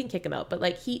 days. So he didn't kick him out, but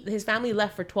like his family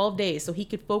left for 12 days so he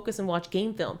could focus and watch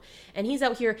game film. And he's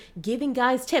out here giving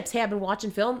guys tips. Hey, I've been watching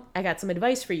film. I got some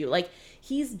advice for you. Like,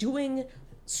 he's doing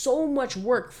so much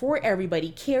work for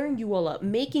everybody, carrying you all up,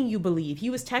 making you believe. He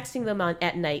was texting them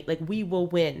at night, like, we will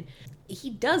win. He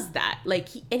does that, like,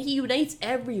 he unites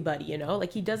everybody,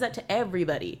 like he does that to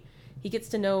everybody. He gets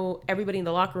to know everybody in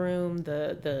the locker room,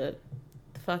 the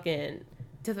fucking,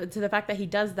 to the fact that he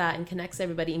does that and connects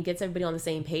everybody and gets everybody on the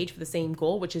same page for the same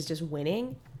goal, which is just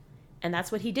winning. And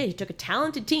that's what he did. He took a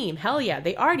talented team. Hell yeah,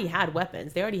 they already had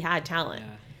weapons. They already had talent.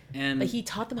 Yeah. But he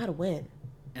taught them how to win.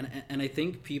 And I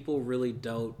think people really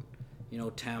doubt,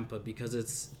 Tampa, because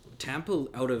it's Tampa,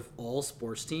 out of all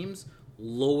sports teams,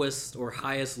 lowest or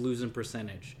highest losing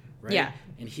percentage, right? Yeah.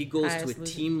 And he goes to a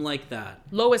team like that.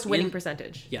 Lowest winning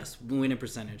percentage. Yes, winning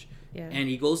percentage. Yeah. And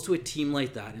he goes to a team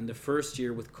like that in the first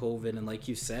year with COVID, and like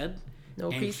you said,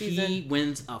 No and preseason. he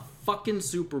wins a fucking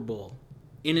Super Bowl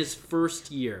in his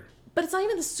first year. But it's not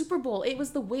even the Super Bowl. It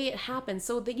was the way it happened.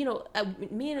 So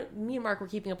that, me and Mark were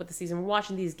keeping up with the season. We're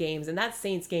watching these games, and that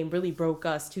Saints game really broke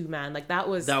us too, man. Like that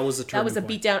was a turning point.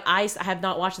 beatdown. I have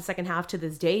not watched the second half to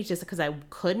this day just because I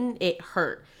couldn't. It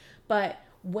hurt. But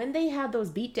when they had those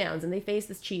beatdowns and they faced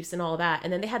the Chiefs and all that,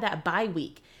 and then they had that bye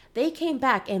week, they came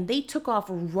back and they took off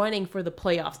running for the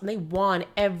playoffs, and they won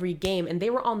every game, and they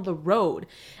were on the road.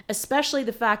 Especially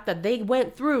the fact that they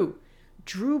went through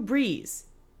Drew Brees,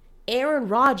 Aaron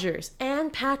Rodgers,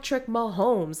 and Patrick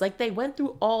Mahomes. Like, they went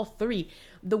through all three.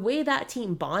 The way that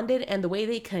team bonded and the way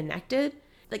they connected,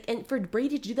 like, and for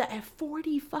Brady to do that at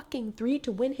 43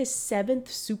 to win his 7th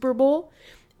Super Bowl,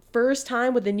 first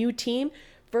time with a new team,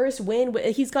 first win,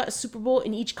 he's got a Super Bowl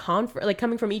in each conference, like,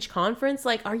 coming from each conference.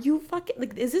 Like, are you fucking,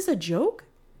 like, is this a joke?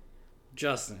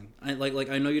 Justin, I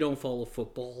know you don't follow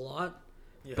football a lot,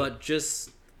 but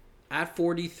just at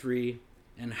 43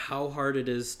 and how hard it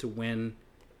is to win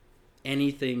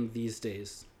anything these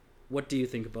days, what do you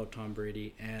think about Tom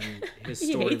Brady and his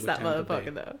story? He hates with that Tampa Bay?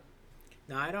 motherfucker though.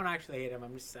 No, I don't actually hate him.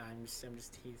 I'm just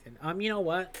teasing. You know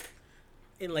what?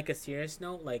 In like a serious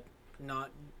note, like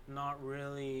not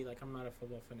really. Like, I'm not a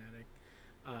football fanatic,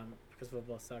 because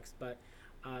football sucks. But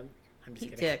I'm just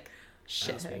kidding. Dick.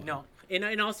 Shit. No,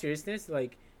 in all seriousness,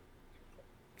 like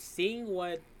seeing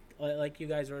what, like you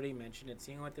guys already mentioned it,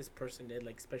 seeing what this person did,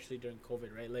 like especially during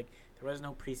COVID, right? Like there was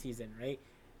no preseason, right?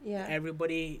 Yeah.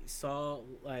 Everybody saw,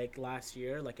 like last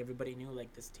year, like everybody knew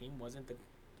like this team wasn't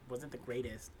the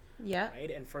greatest. Yeah.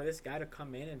 Right? And for this guy to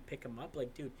come in and pick him up,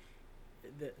 like, dude,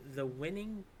 the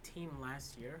winning team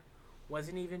last year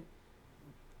wasn't even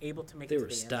able to make They it to were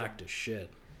the end stacked zone. as shit.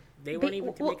 They weren't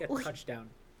even to make a touchdown.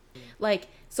 Like,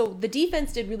 so the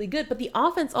defense did really good, but the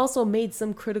offense also made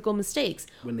some critical mistakes.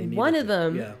 When they needed one of to.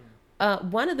 them, Yeah.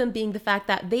 one of them being the fact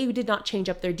that they did not change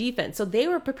up their defense. So they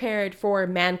were prepared for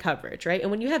man coverage, right?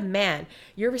 And when you have man,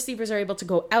 your receivers are able to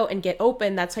go out and get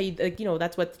open. That's how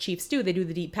that's what the Chiefs do. They do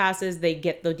the deep passes, they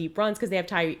get the deep runs because they have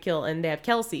Tyreek Hill and they have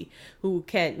Kelsey, who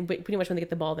can pretty much when they get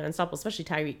the ball, they're unstoppable, especially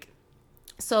Tyreek.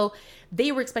 So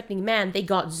they were expecting man, they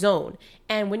got zone.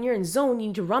 And when you're in zone, you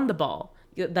need to run the ball.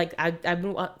 Like, I've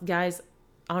been, guys,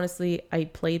 honestly, I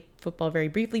played football very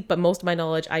briefly, but most of my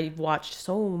knowledge, I've watched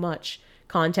so much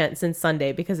content since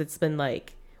Sunday because it's been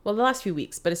like, well, the last few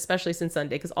weeks, but especially since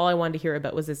Sunday, because all I wanted to hear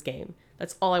about was this game.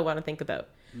 That's all I want to think about.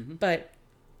 But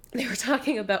they were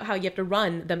talking about how you have to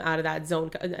run them out of that zone,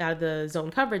 out of the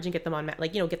zone coverage, and get them on,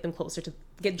 get them closer to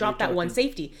drop that one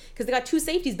safety, because they got 2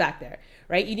 safeties back there,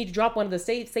 right? You need to drop one of the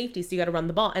safeties, so you got to run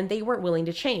the ball, and they weren't willing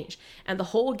to change. And the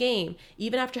whole game,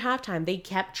 even after halftime, they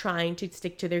kept trying to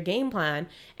stick to their game plan,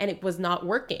 and it was not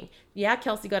working. Yeah,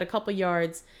 Kelsey got a couple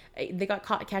yards, they got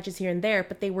catches here and there,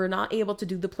 but they were not able to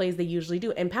do the plays they usually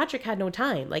do. And Patrick had no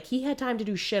time. Like, he had time to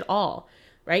do shit all.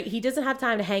 Right? He doesn't have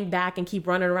time to hang back and keep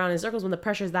running around in circles when the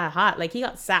pressure's that hot. Like, he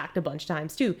got sacked a bunch of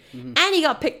times too. And he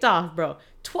got picked off, bro.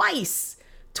 Twice.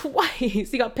 He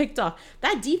got picked off.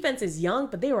 That defense is young,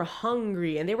 but they were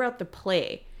hungry and they were out to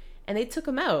play. And they took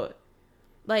him out.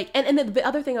 Like, and then the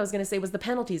other thing I was going to say was the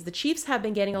penalties. The Chiefs have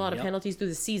been getting a lot of penalties through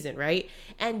the season, right?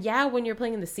 And yeah, when you're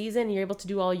playing in the season and you're able to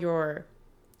do all your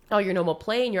normal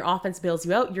play and your offense bails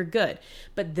you out, you're good.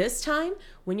 But this time,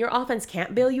 when your offense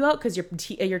can't bail you out because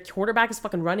your quarterback is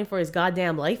fucking running for his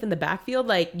goddamn life in the backfield,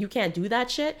 like, you can't do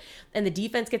that shit, and the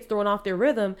defense gets thrown off their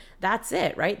rhythm, that's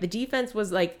it, right? The defense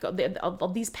was like,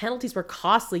 these penalties were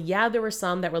costly. Yeah, there were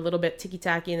some that were a little bit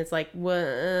ticky-tacky, and it's like,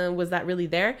 was that really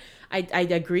there? I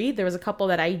agree. There was a couple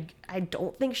that I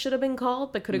don't think should have been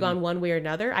called, but could have gone one way or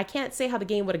another. I can't say how the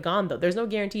game would have gone, though. There's no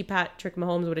guarantee Patrick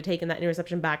Mahomes would have taken that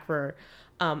interception back for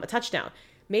a touchdown.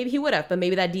 Maybe he would have, but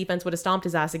maybe that defense would have stomped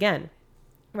his ass again.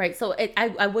 Right. So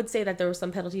I would say that there were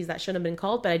some penalties that shouldn't have been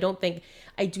called, but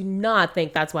I do not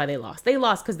think that's why they lost. They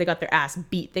lost because they got their ass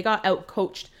beat. They got out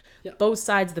coached both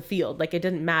sides of the field. Like, it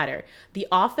didn't matter. The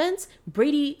offense,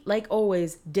 Brady, like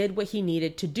always, did what he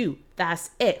needed to do. That's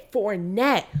it.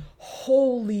 Fournette.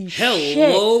 Holy shit.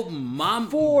 Hello, mom.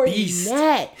 Beast.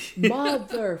 Fournette.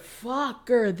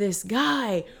 Motherfucker. This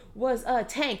guy was a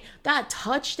tank. That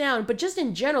touchdown, but just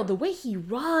in general, the way he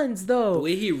runs, though. The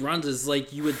way he runs is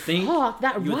like, you would think,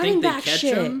 that you would running think they back catch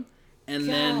shit. him, and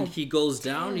then he goes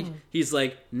down. He's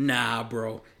like, nah,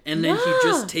 bro. And then he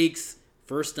just takes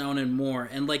first down and more.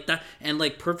 And like that, and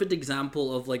like, perfect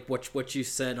example of like what you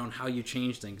said on how you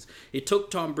change things. It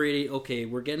took Tom Brady, okay,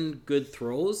 we're getting good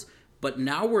throws, but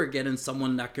now we're getting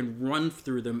someone that can run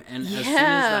through them. And as soon as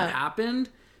that happened,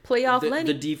 playoff Lenny.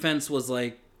 The defense was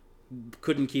like,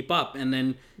 couldn't keep up, and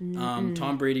then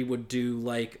Tom Brady would do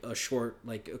like a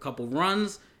couple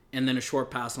runs, and then a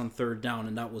short pass on third down,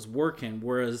 and that was working.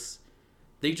 Whereas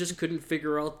they just couldn't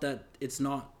figure out that it's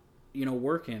not,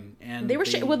 working. And they were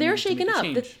they were shaken up.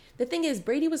 Change. The thing is,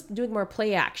 Brady was doing more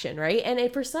play action, right?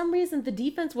 And for some reason, the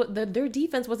defense, their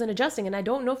defense wasn't adjusting. And I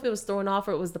don't know if it was thrown off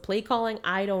or it was the play calling.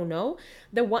 I don't know.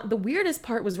 The weirdest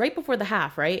part was right before the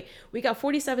half, right? We got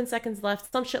 47 seconds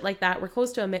left, some shit like that. We're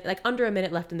close to a minute, like under a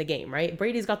minute left in the game, right?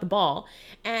 Brady's got the ball,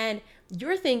 and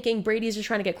you're thinking Brady's just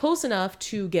trying to get close enough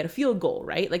to get a field goal,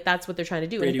 right? Like that's what they're trying to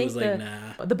do. Brady and I think was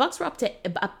like, nah. The Bucks were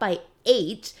up by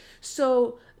 8,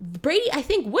 so Brady, I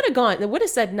think, would have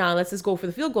said, nah, let's just go for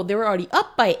the field goal. They were already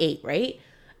up by 8, right?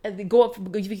 And they go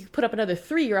up, if you put up another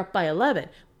 3, you're up by 11.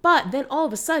 But then all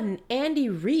of a sudden, Andy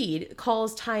Reid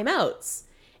calls timeouts.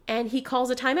 And he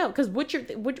calls a timeout because what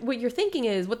you're thinking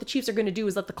is what the Chiefs are going to do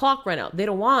is let the clock run out. They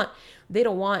don't want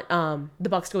the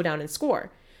Bucks to go down and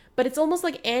score. But it's almost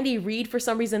like Andy Reid, for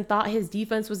some reason, thought his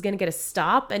defense was going to get a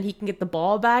stop and he can get the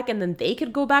ball back and then they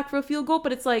could go back for a field goal.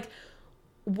 But it's like,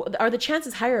 are the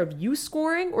chances higher of you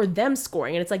scoring or them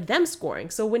scoring? And it's like them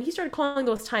scoring. So when he started calling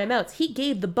those timeouts, he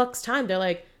gave the Bucks time. They're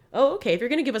like, oh, okay, if you're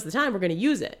going to give us the time, we're going to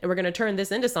use it. And we're going to turn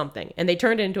this into something. And they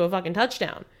turned it into a fucking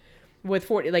touchdown. With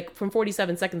from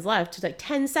 47 seconds left to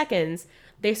 10 seconds,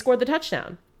 they scored the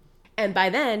touchdown. And by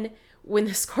then, when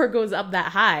the score goes up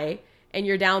that high and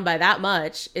you're down by that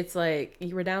much, it's like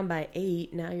you were down by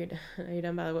 8. Now you're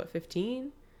down by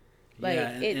 15? Like, yeah,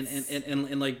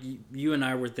 and like you and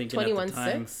I were thinking at the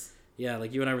time. 21-6? Yeah,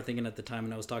 like you and I were thinking at the time,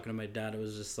 and I was talking to my dad. It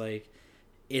was just like,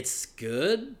 it's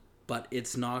good, but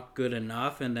it's not good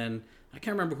enough. And then I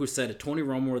can't remember who said it. Tony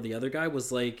Romo or the other guy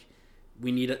was like,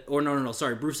 we need it. Or no.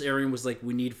 Sorry, Bruce Arians was like,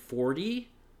 we need 40,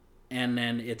 and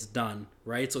then it's done,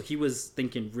 right? So he was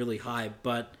thinking really high,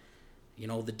 but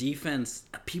the defense,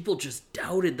 people just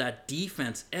doubted that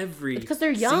defense because they're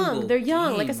young. They're young.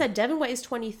 Game. Like I said, Devin White is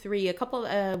 23. A couple,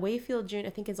 Wayfield Jr. I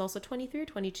think is also 23 or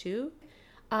 22.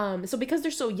 So because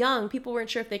they're so young, people weren't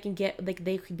sure if they can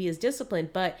they could be as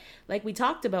disciplined. But like we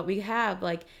talked about, we have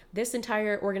like this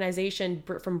entire organization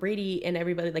from Brady and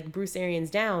everybody, like Bruce Arians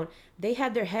down, they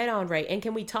had their head on right. And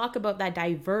can we talk about that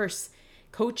diverse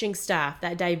coaching staff,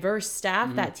 that diverse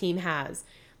staff that team has?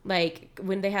 Like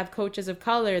when they have coaches of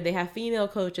color, they have female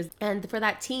coaches, and for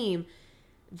that team,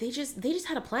 they just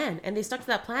had a plan and they stuck to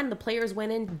that plan. And the players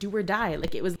went in do or die.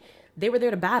 Like they were there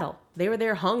to battle. They were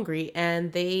there hungry,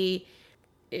 and they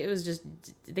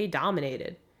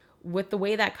dominated. With the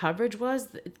way that coverage was,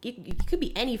 it could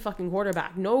be any fucking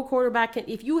quarterback. No quarterback can.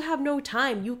 If you have no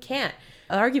time, you can't.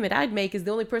 An argument I'd make is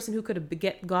the only person who could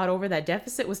have got over that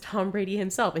deficit was Tom Brady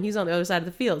himself, and he's on the other side of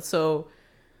the field. So.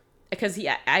 Because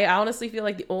I honestly feel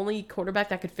like the only quarterback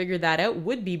that could figure that out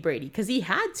would be Brady. Because he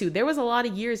had to. There was a lot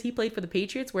of years he played for the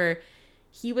Patriots where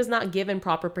he was not given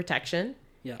proper protection.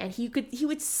 Yeah. And he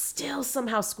would still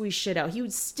somehow squeeze shit out. He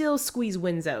would still squeeze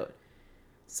wins out.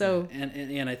 So. Yeah.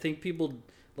 And I think people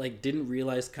like didn't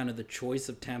realize kind of the choice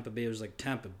of Tampa Bay. It was like,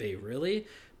 Tampa Bay, really?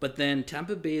 But then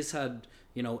Tampa Bay's had,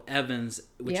 Evans,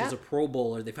 which is a Pro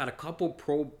Bowler. They've had a couple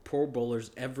Pro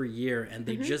Bowlers every year, and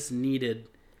they just needed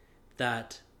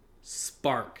that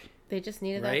spark. They just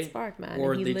needed right? that spark, man.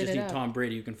 Or they just need Tom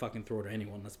Brady who can fucking throw to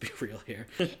anyone. Let's be real here.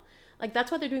 Like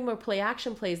that's why they're doing more play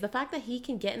action plays. The fact that he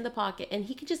can get in the pocket and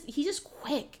he's just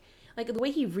quick. Like the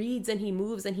way he reads and he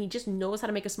moves and he just knows how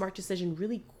to make a smart decision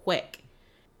really quick.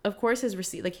 Of course, his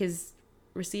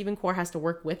receiving core has to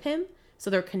work with him,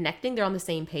 so they're connecting. They're on the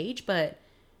same page. But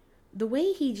the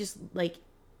way he just like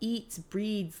eats,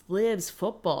 breathes, lives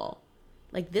football.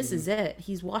 Like, this is it.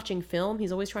 He's watching film.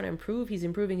 He's always trying to improve. He's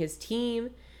improving his team.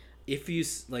 If you,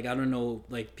 like, I don't know,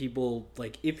 like, people,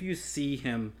 like, if you see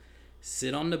him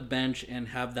sit on the bench and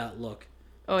have that look.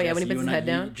 Oh, yeah, when he puts his head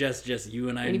down? Just you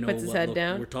and I know what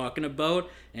look we're talking about,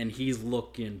 and he's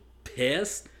looking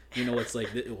pissed. It's like,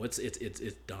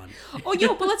 it's done. Oh,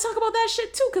 yo, but let's talk about that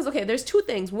shit, too, because, okay, there's two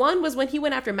things. One was when he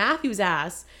went after Matthew's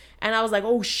ass, and I was like,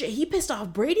 oh, shit, he pissed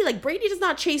off Brady? Like, Brady does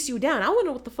not chase you down. I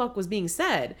wonder what the fuck was being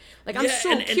said. Like, I'm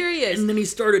curious. And then he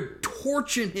started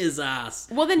torching his ass.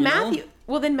 Well,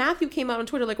 then Matthew came out on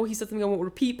Twitter like, oh, he said something I won't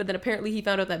repeat, but then apparently he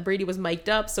found out that Brady was mic'd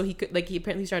up, so he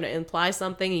apparently started to imply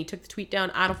something, and he took the tweet down.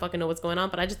 I don't fucking know what's going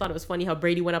on, but I just thought it was funny how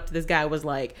Brady went up to this guy, was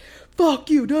like, fuck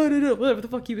you, whatever the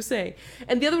fuck he was saying.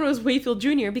 And the other one was Wayfield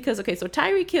Jr., because, okay, so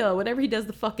Tyreek Hill, whenever he does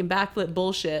the fucking backflip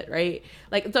bullshit, right?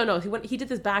 Like, no, he did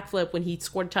this backflip when he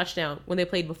scored a touchdown when they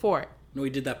played before. No, he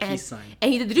did that peace sign.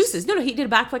 And he did the deuces. No, he did a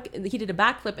backflip. He did a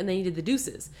backflip, and then he did the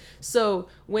deuces. So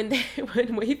when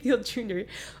Wayfield Jr.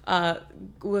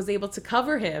 Was able to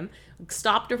cover him,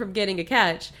 stopped her from getting a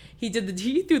catch, he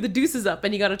threw the deuces up,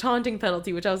 and he got a taunting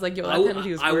penalty, which I was like, yo, that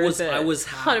penalty was worth it. I was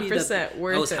happy 100%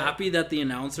 worth it. I was happy that the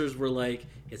announcers were like,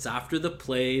 it's after the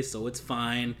play, so it's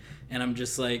fine. And I'm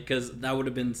just like, because that would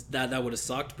have been that would have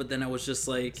sucked. But then I was just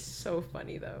like, so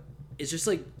funny though. It's just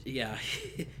like, yeah,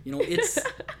 it's.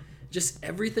 Just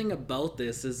everything about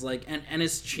this is like, and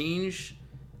it's changed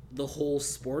the whole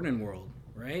sporting world,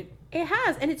 right? It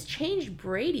has, and it's changed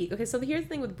Brady. Okay, so here's the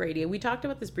thing with Brady. We talked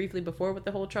about this briefly before with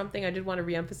the whole Trump thing. I did want to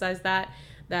reemphasize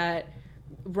that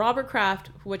Robert Kraft,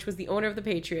 which was the owner of the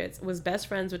Patriots, was best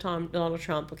friends with Donald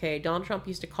Trump. Okay, Donald Trump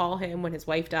used to call him when his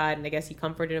wife died, and I guess he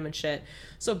comforted him and shit.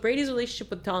 So Brady's relationship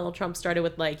with Donald Trump started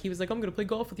with he was like, I'm gonna play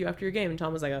golf with you after your game, and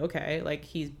Tom was like, okay,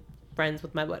 he's friends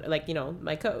with my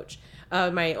my coach,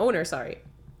 my owner, sorry.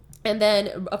 And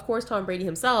then of course Tom Brady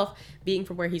himself, being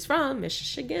from where he's from,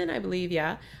 Michigan, I believe,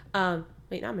 yeah.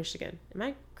 Wait, not Michigan. Am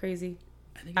I crazy?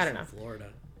 I don't know. Florida.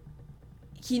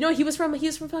 He lived from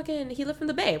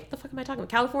the Bay. What the fuck am I talking about?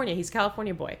 California. He's a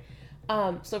California boy.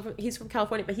 He's from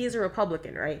California, but he is a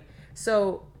Republican, right?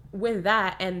 So with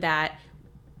that and that,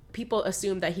 people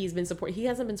assume that he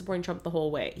hasn't been supporting Trump the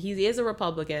whole way. He is a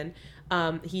Republican.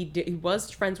 He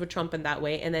was friends with Trump in that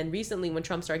way. And then recently when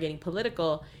Trump started getting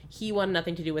political, he wanted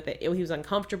nothing to do with it. He was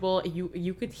uncomfortable.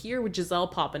 You could hear with Giselle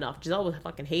popping off. Giselle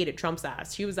fucking hated Trump's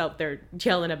ass. She was out there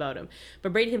yelling about him.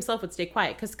 But Brady himself would stay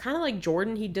quiet because kind of like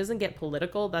Jordan, he doesn't get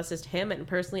political. That's just him. And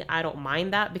personally, I don't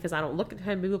mind that because I don't look at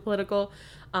him being political.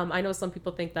 I know some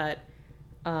people think that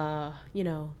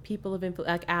people have been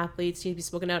like athletes need to be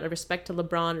spoken out of respect to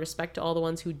LeBron, respect to all the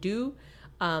ones who do,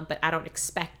 but I don't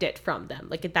expect it from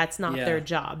them. That's not their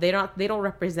job. They don't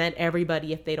represent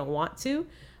everybody if they don't want to.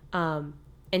 And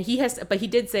he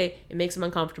did say it makes him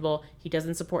uncomfortable. He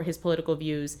doesn't support his political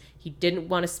views. He didn't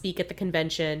want to speak at the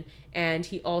convention, and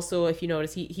he also, if you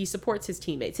notice, he supports his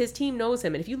teammates. His team knows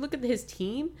him, and if you look at his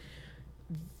team,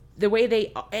 the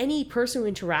way any person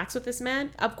who interacts with this man,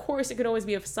 of course it could always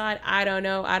be a facade. I don't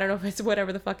know if it's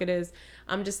whatever the fuck it is.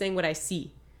 I'm just saying what I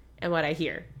see and what I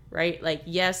hear, right?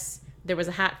 Yes, there was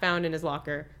a hat found in his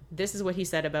locker. This is what he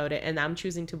said about it, and I'm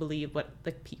choosing to believe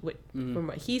from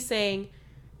what he's saying,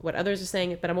 what others are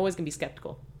saying, but I'm always gonna be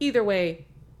skeptical.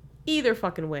 Either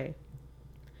fucking way.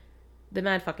 The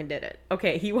man fucking did it.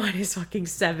 Okay, he won his fucking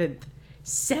seventh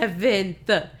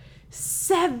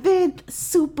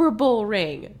Super Bowl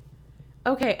ring.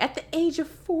 Okay, at the age of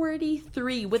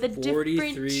 43 with a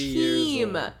different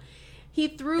team. He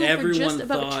threw for just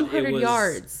about 200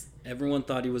 yards. Everyone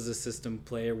thought he was a system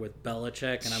player with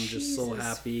Belichick, and I'm just so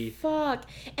happy. Fuck.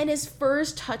 And his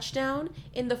first touchdown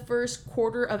in the first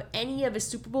quarter of any of his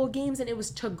Super Bowl games, and it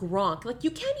was to Gronk. You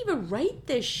can't even write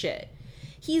this shit.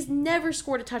 He's never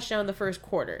scored a touchdown in the first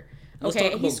quarter.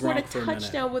 Okay, he scored a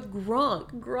touchdown with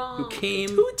Gronk. Who came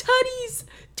two tutties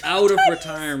out of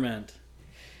retirement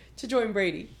to join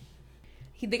Brady.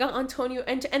 They got Antonio,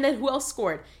 and then who else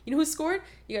scored? You know who scored?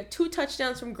 You got 2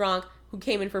 touchdowns from Gronk, who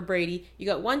came in for Brady. You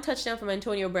got 1 touchdown from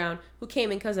Antonio Brown, who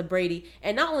came in because of Brady.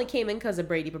 And not only came in because of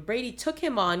Brady, but Brady took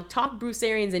him on, talked Bruce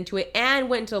Arians into it, and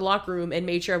went to the locker room and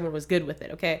made sure everyone was good with it,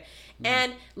 okay?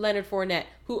 And Leonard Fournette,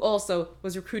 who also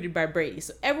was recruited by Brady.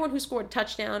 So everyone who scored a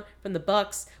touchdown from the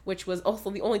Bucks, which was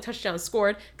also the only touchdown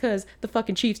scored because the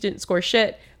fucking Chiefs didn't score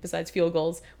shit besides field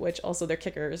goals, which also their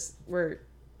kickers were...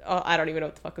 I don't even know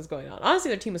what the fuck was going on. Honestly,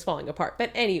 their team was falling apart.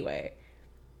 But anyway,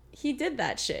 he did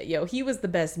that shit, yo. He was the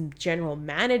best general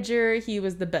manager. He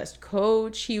was the best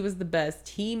coach. He was the best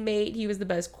teammate. He was the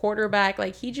best quarterback.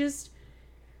 He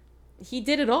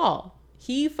did it all.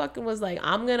 He fucking was like,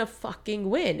 I'm gonna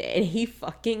fucking win. And he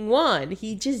fucking won.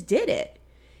 He just did it.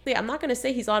 I'm not gonna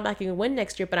say he's automatically gonna win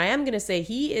next year, but I am gonna say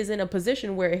he is in a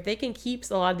position where if they can keep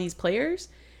a lot of these players,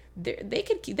 they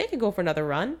could go for another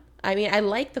run. I mean, I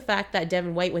like the fact that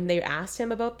Devin White, when they asked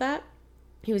him about that,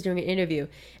 he was doing an interview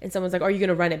and someone's like, are you going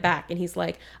to run it back? And he's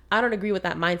like, I don't agree with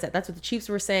that mindset. That's what the Chiefs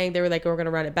were saying. They were like, we're going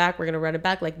to run it back. We're going to run it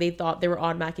back. They thought they were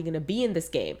automatically going to be in this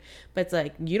game. But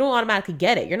it's you don't automatically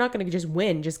get it. You're not going to just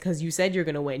win just because you said you're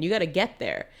going to win. You got to get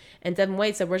there. And Devin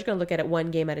White said, we're just going to look at it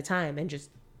one game at a time and just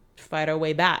fight our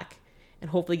way back and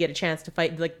hopefully get a chance to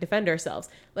fight, defend ourselves.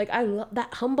 I love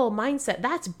that humble mindset.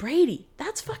 That's Brady.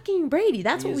 That's fucking Brady.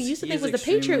 That's what we used to think was the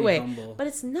Patriot way. Humble. But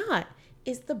it's not.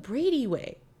 It's the Brady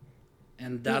way.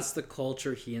 And that's the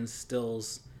culture he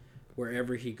instills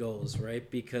wherever he goes, right?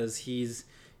 Because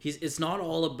it's not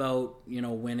all about,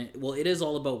 winning. Well, it is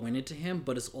all about winning to him,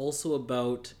 but it's also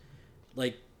about,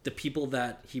 the people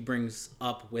that he brings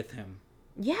up with him.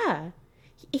 Yeah.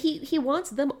 he wants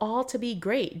them all to be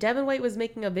great. Devin White was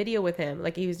making a video with him,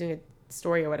 like he was doing a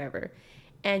story or whatever,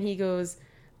 and he goes,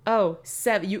 "Oh,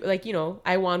 7, you like, you know,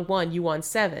 I won 1, you won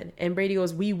 7," and Brady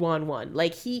goes, "We won 1."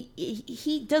 Like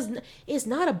he doesn't. It's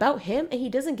not about him, and he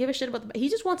doesn't give a shit about. He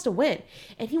just wants to win,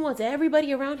 and he wants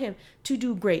everybody around him to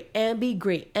do great and be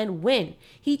great and win.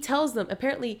 He tells them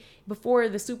apparently before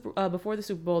the Super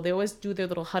Bowl, they always do their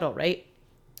little huddle, right?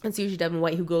 It's usually Devin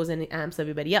White who goes in and amps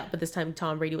everybody up. But this time,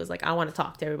 Tom Brady was like, I want to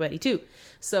talk to everybody too.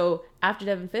 So after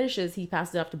Devin finishes, he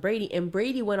passes it off to Brady. And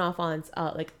Brady went off on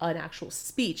like an actual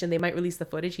speech. And they might release the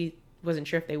footage. He wasn't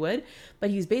sure if they would.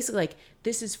 But he was basically like,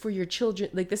 this is for your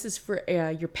children. Like, this is for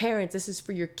your parents. This is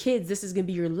for your kids. This is going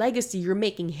to be your legacy. You're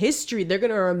making history. They're going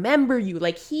to remember you.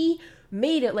 Like, he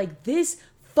made it like this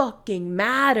fucking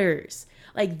matters.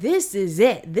 Like, this is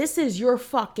it. This is your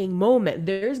fucking moment.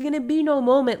 There's going to be no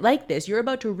moment like this. You're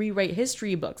about to rewrite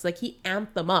history books. Like, he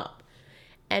amped them up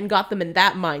and got them in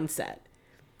that mindset.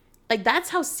 Like,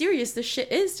 that's how serious this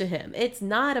shit is to him. It's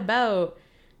not about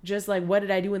just like, what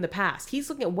did I do in the past? He's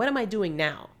looking at, what am I doing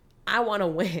now? I want to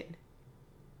win.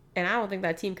 And I don't think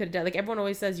that team could have done, like everyone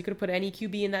always says, you could have put any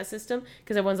QB in that system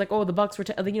because everyone's like, oh, the Bucks were,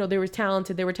 they were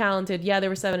talented. They were talented. Yeah, they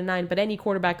were 7-9, but any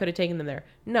quarterback could have taken them there.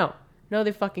 No,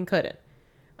 they fucking couldn't.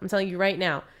 I'm telling you right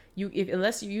now,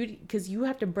 because you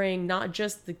have to bring not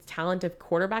just the talent of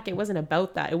quarterback. It wasn't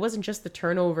about that. It wasn't just the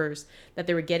turnovers that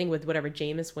they were getting with whatever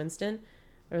Jameis Winston,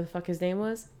 or the fuck his name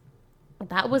was.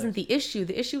 That wasn't the issue.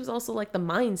 The issue was also like the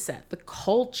mindset, the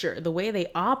culture, the way they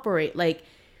operate. Like,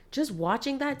 just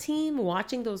watching that team,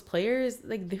 watching those players,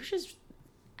 like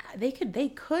they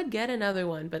could get another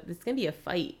one, but it's gonna be a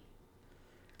fight.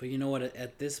 But you know what?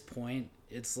 At this point,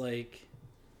 it's like,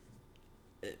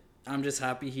 I'm just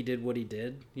happy he did what he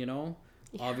did, you know?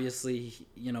 Yeah. Obviously,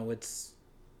 you know,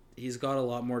 he's got a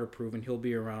lot more to prove, and he'll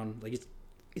be around. Like,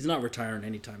 he's not retiring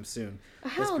anytime soon.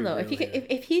 Hell no. If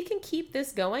he can keep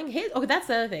this going, that's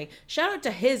the other thing. Shout out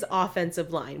to his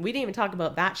offensive line. We didn't even talk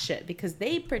about that shit because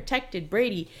they protected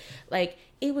Brady. Like,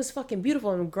 it was fucking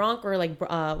beautiful. And Gronk or like,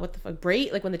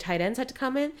 Brady, like when the tight ends had to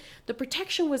come in, the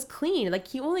protection was clean. Like,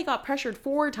 he only got pressured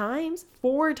 4 times.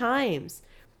 4 times.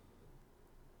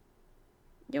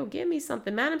 Yo, give me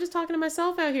something, man. I'm just talking to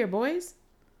myself out here, boys.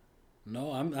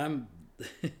 No, I'm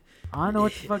I don't know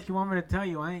what the fuck you want me to tell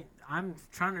you. I'm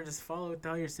trying to just follow what the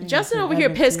hell you're saying. Justin over here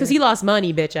pissed because he lost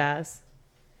money, bitch ass.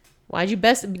 Why'd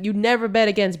you never bet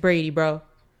against Brady, bro?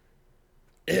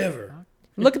 Ever.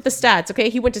 Look at the stats, okay?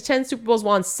 He went to 10 Super Bowls,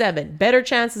 won 7. Better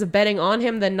chances of betting on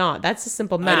him than not. That's just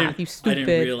simple math, you stupid. I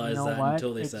didn't realize that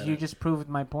until they said it. You just proved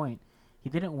my point. He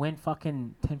didn't win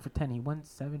fucking 10 for 10. He won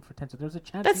 7 for 10. So there's a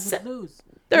chance he would lose.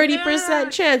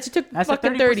 30% chance. You took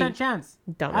fucking 30. That's a 30% chance.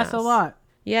 Dumbass. That's a lot.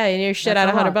 Yeah, and you're shit out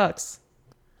of $100.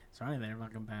 Sorry there,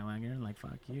 fucking bandwagon. Like,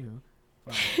 fuck you.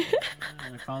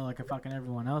 I follow like a fucking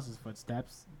everyone else's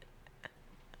footsteps.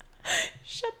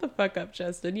 Shut the fuck up,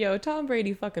 Justin. Yo, Tom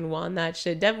Brady fucking won that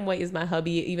shit. Devin White is my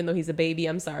hubby, even though he's a baby.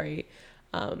 I'm sorry.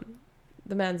 The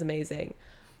man's amazing.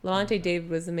 Lavonte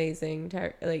David was amazing.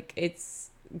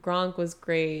 Gronk was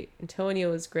great. Antonio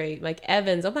was great. Mike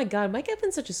Evans. Oh my God, Mike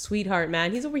Evans is such a sweetheart,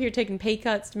 man. He's over here taking pay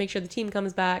cuts to make sure the team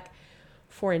comes back.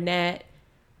 Fournette,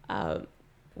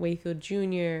 Wayfield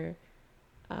Jr.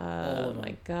 Oh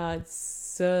my God,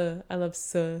 Suh. I love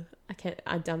Suh.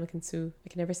 Ndamukong Suh. I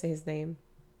can never say his name.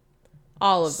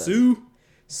 All of them.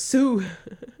 Sue.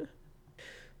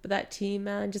 But that team,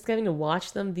 man, just getting to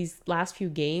watch them these last few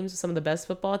games, some of the best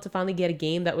football, to finally get a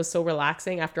game that was so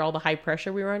relaxing after all the high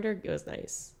pressure we were under, it was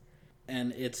nice.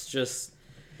 And it's just,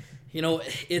 you know,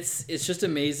 it's just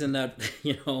amazing that,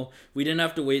 you know, we didn't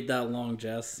have to wait that long,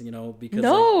 Jess, you know, because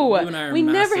you and I are we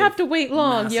never have to wait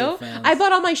long, yo. Fans. I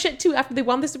bought all my shit too after they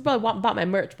won the Super Bowl. I bought my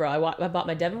merch, bro. I bought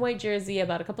my Devin White jersey. I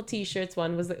bought a couple T-shirts.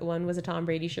 One was a Tom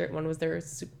Brady shirt. One was their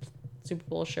Super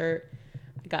Bowl shirt.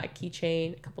 I got a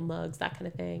keychain, a couple mugs, that kind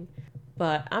of thing.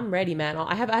 But I'm ready, man.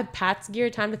 I have Pat's gear.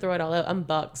 Time to throw it all out. I'm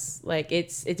Bucks. Like,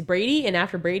 it's Brady, and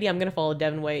after Brady, I'm gonna follow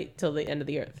Devin White till the end of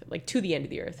the earth. Like, to the end of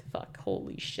the earth. Fuck,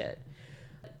 holy shit.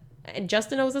 And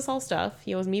Justin knows this all stuff.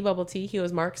 He owes me bubble tea. He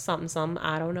owes Mark something.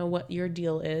 I don't know what your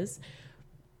deal is.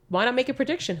 Why not make a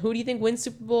prediction? Who do you think wins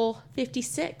Super Bowl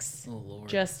 56? Oh Lord,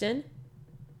 Justin.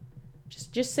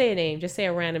 Just say a name. Just say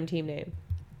a random team name.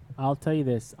 I'll tell you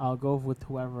this. I'll go with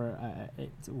whoever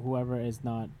is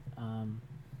not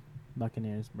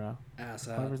Buccaneers, bro.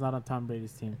 Whoever's not on Tom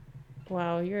Brady's team.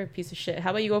 Wow, you're a piece of shit.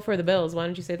 How about you go for the Bills? Why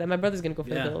don't you say that? My brother's gonna go for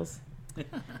the Bills. I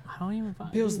don't even.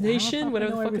 Bills Nation,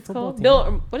 whatever the fuck it's called. Team.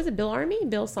 Bill, what is it? Bill Army?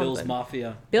 Bill something. Bills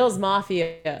Mafia. Bills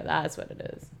Mafia. That's what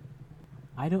it is.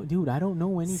 I don't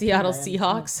know anything. Seattle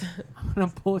Seahawks. I'm gonna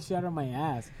pull shit out of my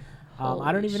ass.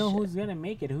 I don't even know Holy who's gonna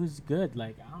make it. Who's good?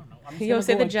 Like I don't know. I'm just Yo, gonna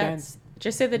say go the against- Jets.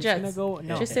 Just say the I'm just gonna Jets. go.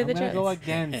 No, Just say I'm the gonna go Jets.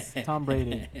 against Tom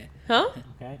Brady. Huh?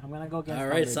 Okay, I'm gonna go against. All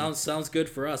Tom right, Brady. sounds good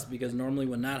for us because normally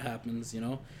when that happens,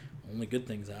 only good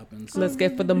things happen. So. Let's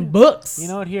get for them books. You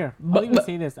know what? Here, I'll even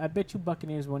say this. I bet you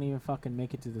Buccaneers won't even fucking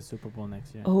make it to the Super Bowl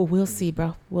next year. Oh, we'll see,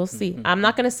 bro. We'll see. I'm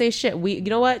not gonna say shit. You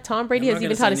know what? Tom Brady I'm has not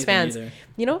even gonna taught his say fans.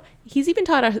 anything He's even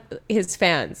taught his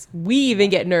fans. We even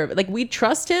get nervous. Like we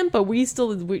trust him, but we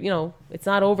still, it's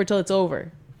not over till it's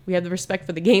over. We have the respect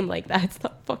for the game like that. It's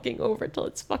not fucking over till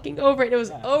it's fucking over. And it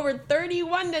was over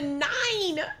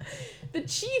 31-9. The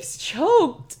Chiefs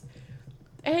choked.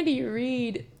 Andy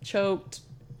Reid choked.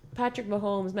 Patrick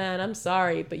Mahomes, man, I'm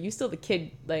sorry, but you still the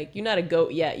kid. Like, you're not a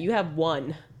GOAT yet. You have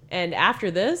one. And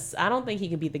after this, I don't think he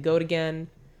can be the GOAT again.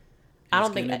 I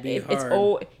don't think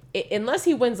unless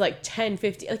he wins like 10,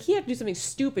 50. Like, he have to do something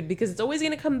stupid because it's always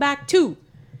going to come back to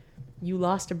you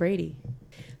lost to Brady.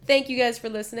 Thank you guys for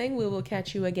listening. We will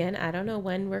catch you again. I don't know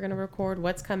when we're going to record,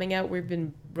 what's coming out. We've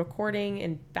been recording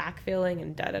and backfilling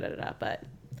and da-da-da-da-da, but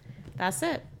that's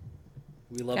it.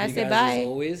 We love Guys, you say guys bye. as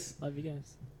always. Love you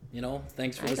guys.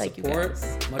 Thanks for I the like you support.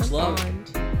 guys. Much I'm love.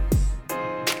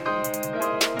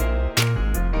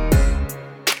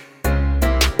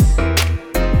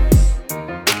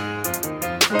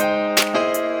 bond.